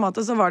på en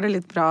måte så var det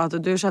litt bra at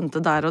du skjønte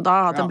der og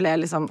da at det ble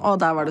liksom,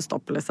 der var det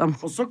stopp, liksom.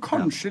 Og så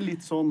kanskje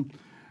litt sånn,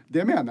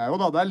 det mener jeg jo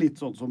da, det er litt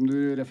sånn som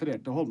du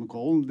refererte til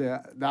Holmenkollen, det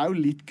er jo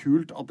litt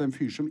kult at en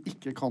fyr som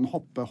ikke kan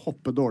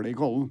hoppe dårlig i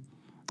kollen,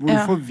 hvor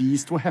du får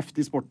vist hvor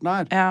heftig sporten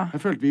er. Jeg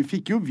følte vi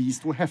fikk jo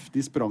vist hvor heftig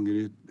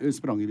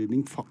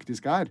sprangridning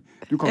faktisk er.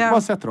 Du kan ikke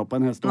bare sette deg opp på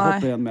en hest og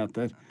hoppe 1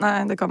 meter.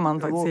 Nei, det kan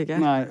man faktisk ikke.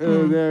 Nei,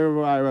 det er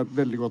jo et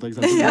veldig godt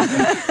eksempel.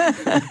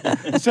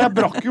 Så jeg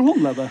brakk jo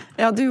håndleddet.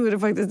 Ja, du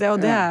gjorde faktisk det, og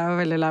det er jeg jo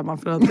veldig lei meg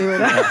for at du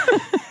gjorde.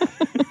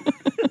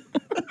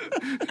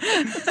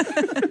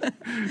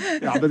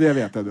 Ja, men det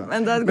vet jeg du.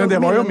 Men det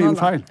var jo min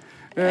feil.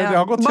 Det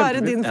har gått bare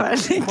din feil,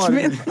 ikke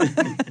min.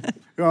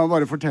 Jeg må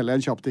bare fortelle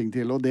en kjapp ting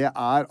til, og det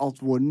at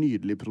vår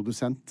nydelige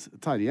produsent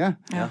Terje,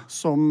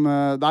 som,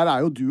 der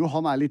jo du og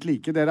han litt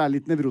like, dere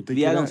litt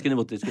nevrotikere. Vi ganske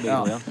nevrotiske,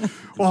 ja.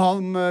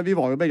 Og vi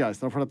var jo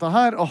begeistret for dette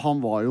her, og han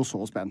var jo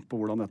så spent på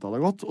hvordan dette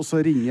hadde gått, og så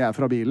ringer jeg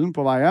fra bilen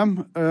på vei hjem,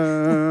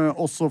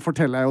 og så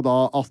forteller jeg jo da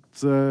at,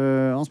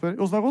 han spør,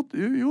 hvordan det har gått?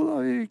 Jo,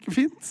 det gikk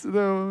fint.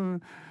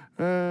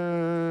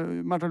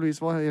 Märtha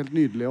Louise var helt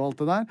nydelig og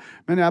alt det der,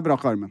 men jeg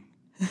brakk armen.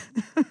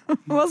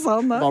 Hva sa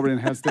han da? Da blir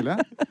han helt stille.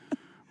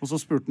 Og så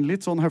spurte han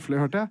litt sånn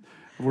høflig, hørte jeg.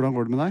 Hvordan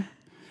går det med deg?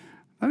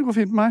 Nei, det går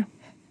fint med meg.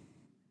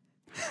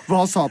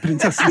 Hva sa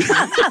prinsessen?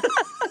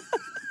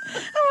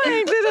 Han var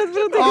egentlig redd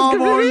for at det ikke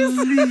skulle bli vist.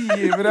 Han var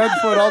livredd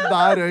for at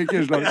der røyk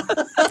innslaget.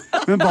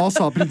 Men hva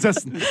sa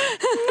prinsessen?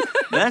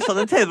 Det sånn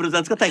en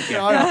TV-produsent skal tenke.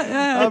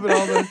 Ja, bra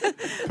det.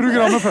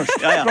 Programmet først.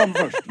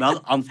 Men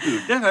han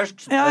spurte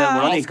først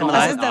hvordan gikk det med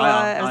deg.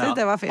 Jeg synes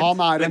det var fint.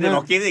 Men det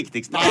var ikke det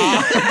viktigste.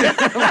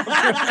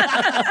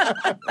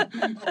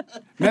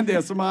 Men det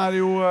som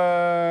jo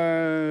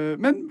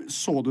Men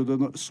så du det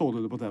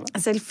på TV?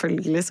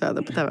 Selvfølgelig så jeg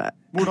det på TV.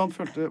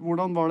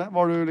 Hvordan var det?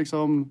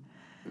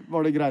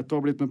 Var det greit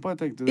å ha blitt med på? Jeg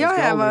tenkte det skulle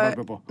jeg aldri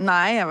vært med på.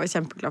 Nei, jeg var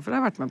kjempeglad for å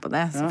ha vært med på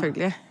det,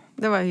 selvfølgelig.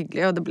 Det var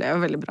hyggelig, og det ble jo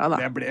veldig bra da.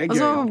 Det ble gøy. Og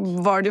så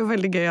var det jo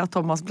veldig gøy at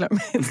Thomas ble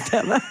med i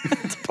stedet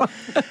etterpå.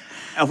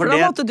 For da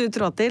måtte du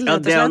trå til,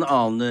 rett og slett. Det en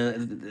annen...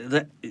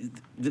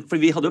 For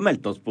vi hadde jo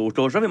meldt oss på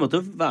Oslo, så vi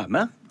måtte jo være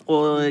med.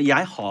 Og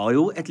jeg har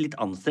jo et litt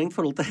anstrengt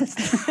forhold til hest.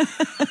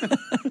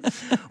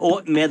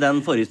 Og med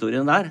den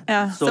forhistorien der...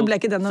 så ble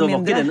ikke den noe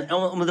mindre.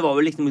 Men det var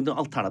jo liksom noe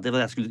alternativ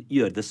at jeg skulle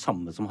gjøre det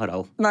samme som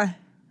Harald. Nei.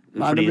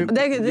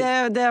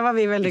 Det var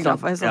vi veldig glad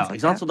for. Ja,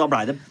 ikke sant? Så da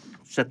ble det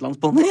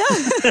Shetlandsponni.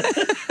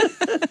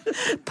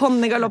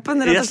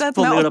 Ponnigaloppen, rett og slett,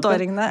 med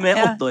 8-åringene. Med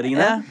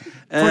 8-åringene.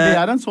 For det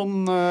en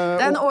sånn...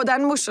 Det er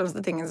den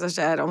morsomste tingen som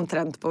skjer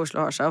omtrent på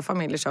Oslo Hårshow,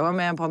 familieshowet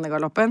med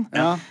ponnigaloppen.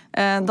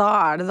 Da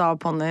det da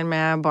ponnier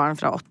med barn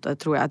fra 8,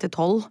 tror jeg, til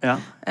 12,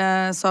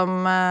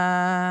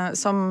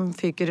 som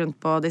fyker rundt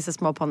på disse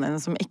små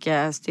ponniene som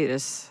ikke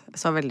styres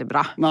så veldig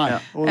bra. Nei.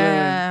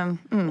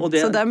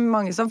 Så det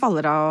mange som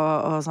faller av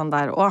og sånn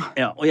der også.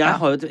 Ja, og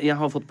jeg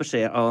har fått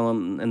beskjed av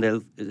en del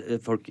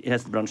folk i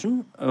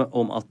hestebransjen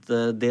om at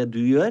det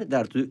du gjør,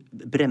 det at du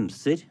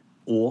bremser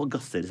og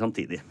gasser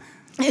samtidig.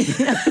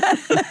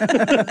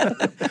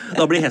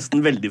 Da blir hesten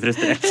veldig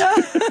frustrert.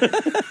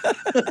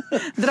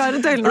 Drar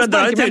i tøylene og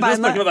sparker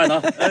med beina.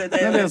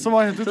 Men det som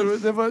var helt utrolig,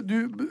 det var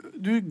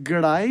du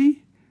glei.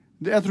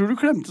 Jeg tror du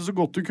klemte så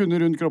godt du kunne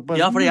rundt kroppen.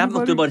 Ja, for jeg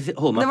måtte jo bare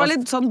holde meg fast. Det var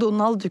litt sånn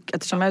Donald Duck,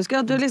 ettersom jeg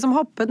husker, at du liksom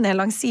hoppet ned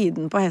langs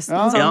siden på hesten.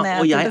 Ja,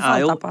 og jeg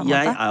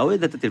jo i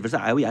dette tilfellet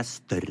så jo jeg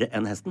større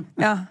enn hesten.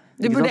 Ja,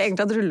 du burde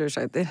egentlig hatt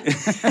rulleskøyter.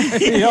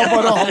 Ja,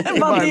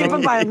 bare på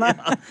beina.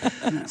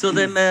 Så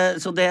det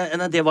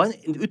var en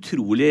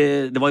utrolig,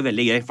 det var jo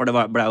veldig gøy, for det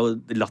ble jo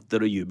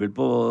latter og jubel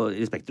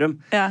i Spektrum.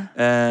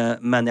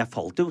 Men jeg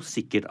falt jo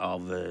sikkert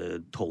av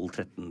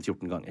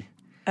 12-13-14 ganger.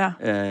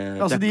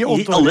 Altså, I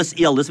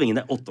alle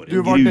svingene 8-åringer.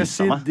 Du var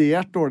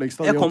desidert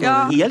dårligst av de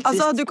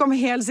 8-åringer. Du kom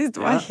helt sist.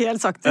 Du var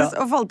helt saktes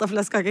og falt av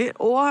flest kaker.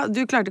 Og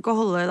du klarte ikke å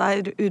holde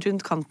deg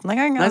rundt kanten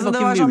en gang. Nei, det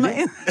var ikke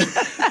mulig.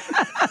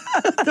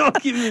 Det var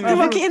ikke mulig. Du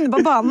var ikke inne på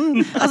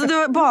banen.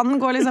 Banen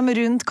går liksom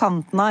rundt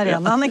kanten av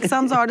arenaen, ikke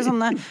sant? Så har du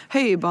sånne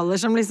høyballer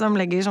som liksom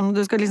legger som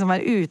du skal liksom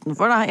være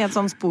utenfor da, i et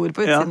sånt spor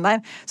på utsiden der.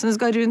 Så du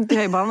skal rundt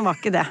i høybanen, var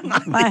ikke det.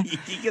 Nei,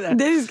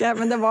 det husker jeg,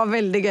 men det var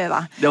veldig gøy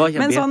da.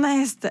 Men sånn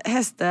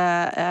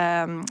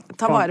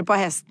ta vare på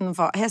hesten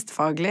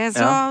hestfaglig,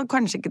 så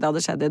kanskje ikke det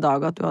hadde skjedd i dag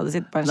at du hadde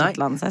sittet på en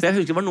shetlandshest. For jeg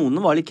husker det var noen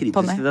som var litt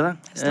kritiske til det.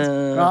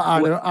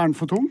 Er den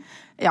for tung?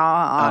 Ja,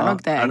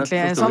 nok det egentlig.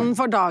 Sånn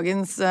for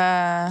dagens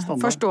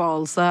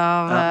forståelse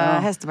av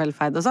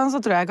hestevelferd og sånn, så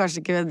tror jeg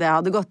kanskje ikke det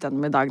hadde gått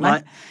gjennom i dag, nei.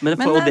 Men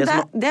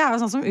det jo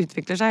sånn som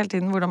utvikler seg hele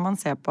tiden, hvordan man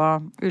ser på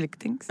ulike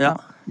ting. Ja.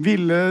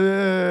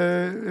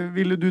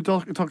 Ville du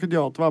takket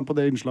ja til å være med på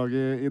det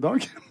innslaget i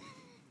dag?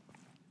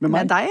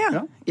 Med deg,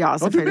 ja. Ja,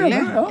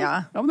 selvfølgelig.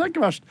 Ja, men det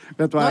ikke verst.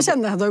 Nå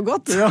kjenner jeg det jo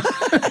godt.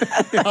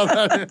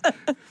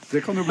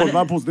 Det kan jo både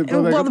være positivt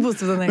og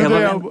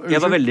negativt.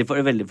 Jeg var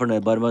veldig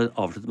fornøyd bare med å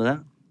avslutte med det.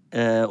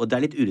 Og det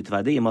litt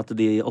urettferdig i og med at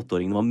de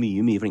 8-åringene var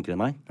mye, mye flinkere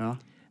enn meg.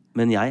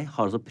 Men jeg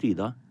har altså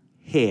pryda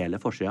hele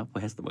forsida på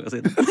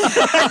Hestemagasinet.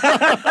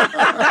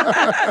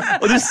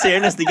 Og du ser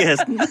nesten ikke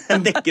hesten.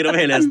 Den dekker over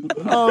hele hesten.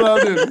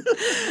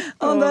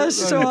 Det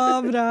så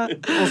bra.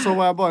 Og så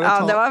må jeg bare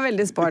ta... det var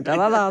veldig sport av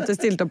deg da, at du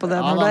stilte opp på det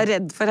når du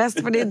redd for hest.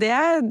 Fordi det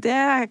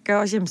ikke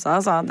å kimse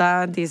av, altså.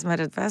 Det de som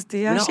redd for hest,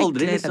 de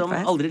skikkelig redd for hest.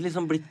 Jeg har aldri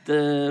liksom blitt...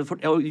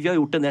 vi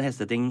har gjort en del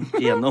hesteting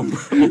igjennom.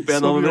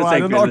 Som jo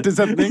en artig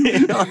setning.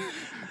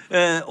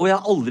 Og jeg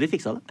har aldri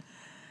fiksa det.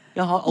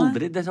 Jeg har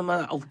aldri, det som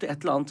alltid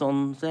et eller annet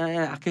sånn, så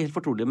jeg ikke helt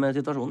fortrolig med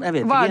situasjonen. Jeg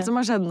vet Hva ikke. Det som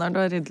har skjedd når du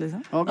har ridd,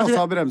 liksom?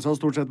 Kassa bremsa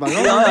stort sett hver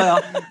gang.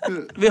 Ja.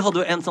 Vi hadde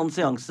jo en sånn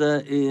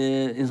seanse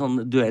en sånn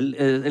duell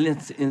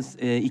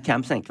i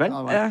Camp Senkveld.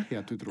 Det var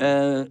helt utrolig.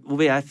 Hvor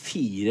vi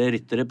 4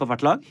 ryttere på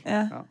hvert lag.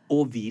 Ja.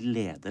 Og vi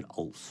leder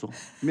altså.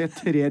 Med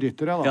 3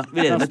 ryttere, da. Ja,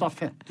 vi leder med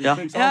stafett. Ja.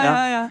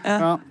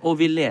 Og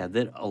vi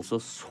leder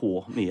altså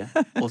så mye.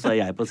 Og så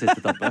jeg på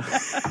siste etappe.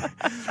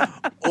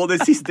 Og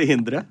det siste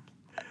hindret.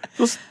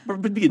 Så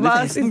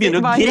begynner festen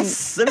å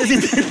gresse ved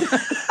sitt.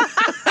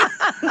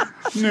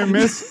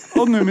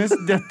 Nummis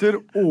detter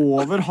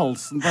over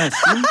halsen på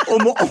hesten. Og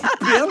må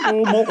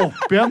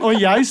opp igjen. Og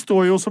jeg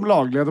står jo som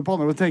lagleder på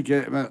han og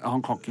tenker, men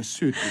han kan ikke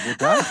surre bort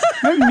der.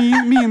 Men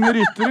mine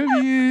ryttere,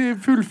 vi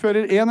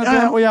fullfører 1 etter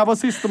 1, og jeg var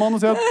siste mann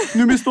og sier at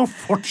Nummis står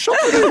fortsatt.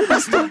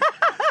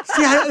 Så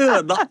jeg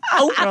ødela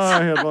alt. Ja,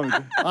 helt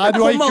vanlig. Nei, du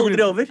har Kom ikke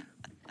aldri over.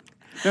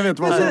 Du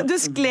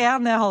skled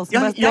ned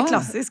halsen. Det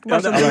klassisk.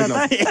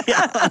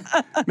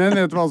 Men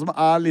vet du hva som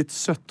litt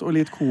søtt og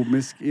litt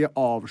komisk i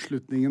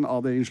avslutningen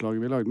av det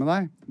innslaget vi lagde med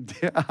deg?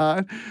 Det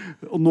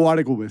og nå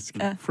det komisk.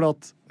 For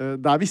at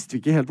der visste vi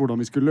ikke helt hvordan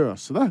vi skulle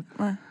løse det.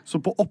 Så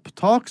på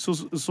opptak så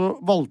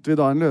valgte vi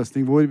da en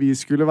løsning hvor vi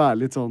skulle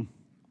være litt sånn,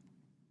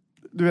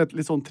 du vet,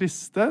 litt sånn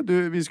triste.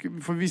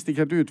 For vi visste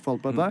ikke helt utfall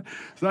på dette her.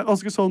 Så det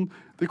ganske sånn,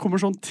 det kommer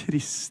sånn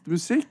trist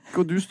musikk,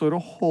 og du står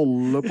og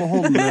holder på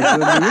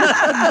håndlederen din.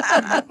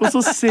 Og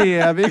så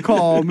ser vi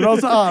kamera, og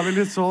så vi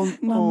litt sånn,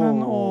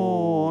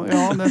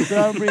 ja,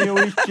 dette blir jo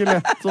ikke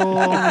lett å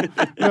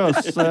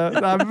løse.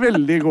 Det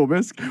veldig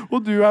komisk. Og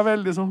du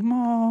veldig sånn,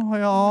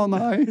 ja,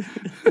 nei.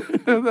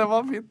 Det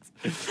var fint.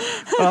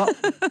 Ja,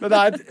 men det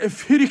et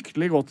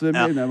fryktelig godt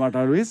minne,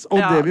 Martha Louise. Og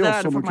det vi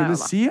også må kunne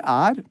si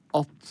at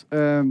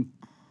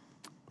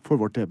for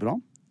vårt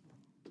TV-program,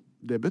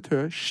 det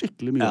betød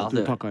skikkelig mye at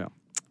du takket ja.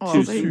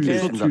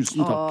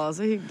 Tusen takk.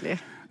 Så hyggelig.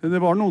 Det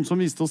var noen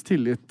som viste oss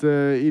tillit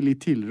i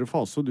litt tidligere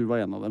fase, og du var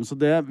en av dem. Så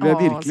det må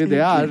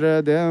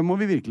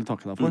vi virkelig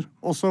takke deg for.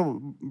 Og så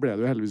ble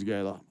det jo heldigvis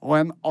gøy da. Og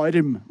en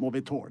arm må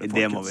vi tåle, folkens.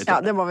 Det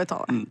må vi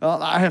tåle. Ja,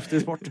 det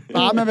heftig sport.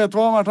 Nei, men vet du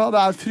hva, Martha?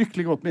 Det et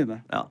fryktelig godt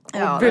minne. Ja.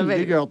 Og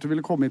veldig gøy at du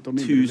ville komme hit og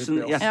minne litt. Tusen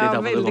hjertelig takk for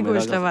å veldig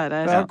koselig å være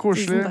her. Ja,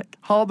 koselig.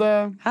 Ha det.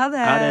 Ha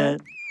det.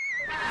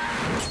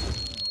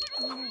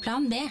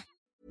 Plan B.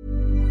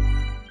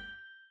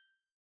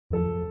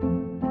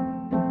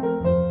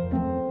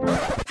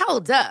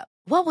 Hold up.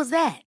 What was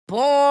that?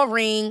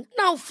 Boring.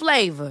 No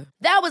flavor.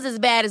 That was as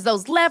bad as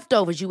those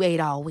leftovers you ate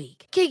all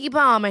week. Keke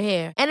Palmer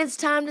here, and it's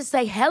time to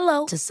say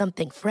hello to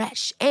something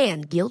fresh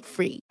and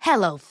guilt-free.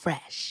 Hello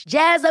Fresh.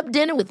 Jazz up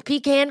dinner with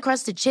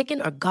pecan-crusted chicken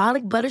or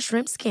garlic butter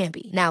shrimp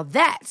scampi. Now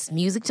that's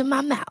music to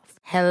my mouth.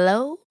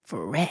 Hello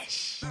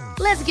Fresh.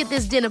 Let's get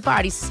this dinner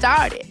party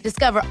started.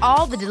 Discover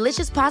all the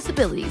delicious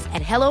possibilities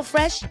at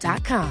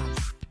HelloFresh.com.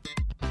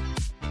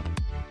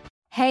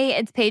 Hey,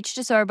 it's Paige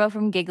DeSorbo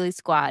from Giggly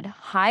Squad.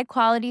 High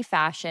quality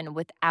fashion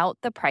without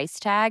the price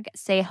tag.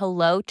 Say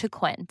hello to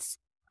Quince.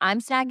 I'm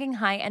snagging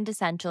high-end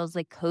essentials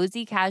like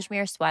cozy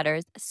cashmere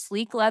sweaters,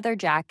 sleek leather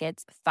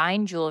jackets,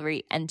 fine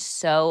jewelry, and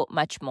so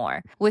much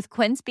more. With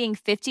Quince being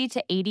 50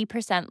 to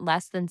 80%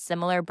 less than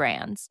similar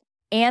brands.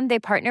 And they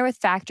partner with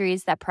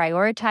factories that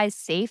prioritize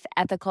safe,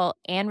 ethical,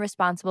 and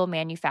responsible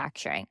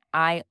manufacturing.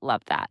 I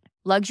love that.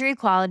 Luxury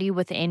quality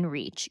within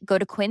reach. Go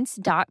to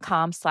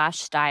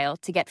quince.com/style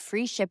to get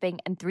free shipping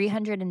and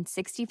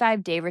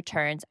 365-day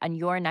returns on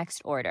your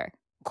next order.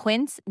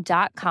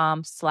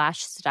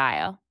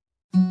 Quince.com/style.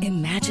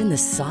 Imagine the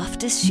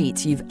softest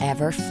sheets you've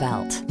ever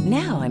felt.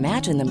 Now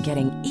imagine them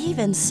getting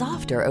even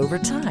softer over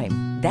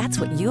time. That's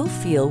what you'll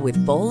feel with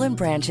Boll &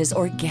 Branch's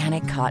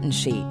organic cotton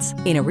sheets.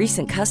 In a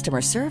recent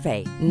customer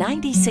survey,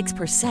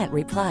 96%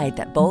 replied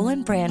that Boll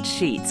 & Branch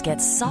sheets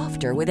get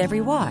softer with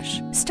every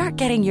wash. Start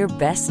getting your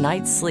best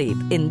night's sleep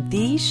in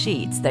these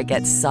sheets that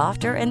get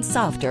softer and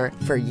softer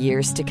for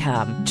years to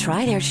come.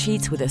 Try their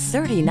sheets with a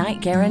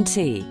 30-night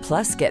guarantee.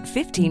 Plus, get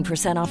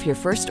 15% off your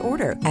first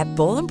order at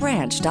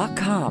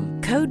bollandbranch.com.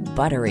 Code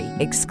BUTTERY.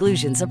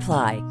 Exclusions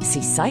apply.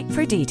 See site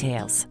for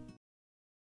details.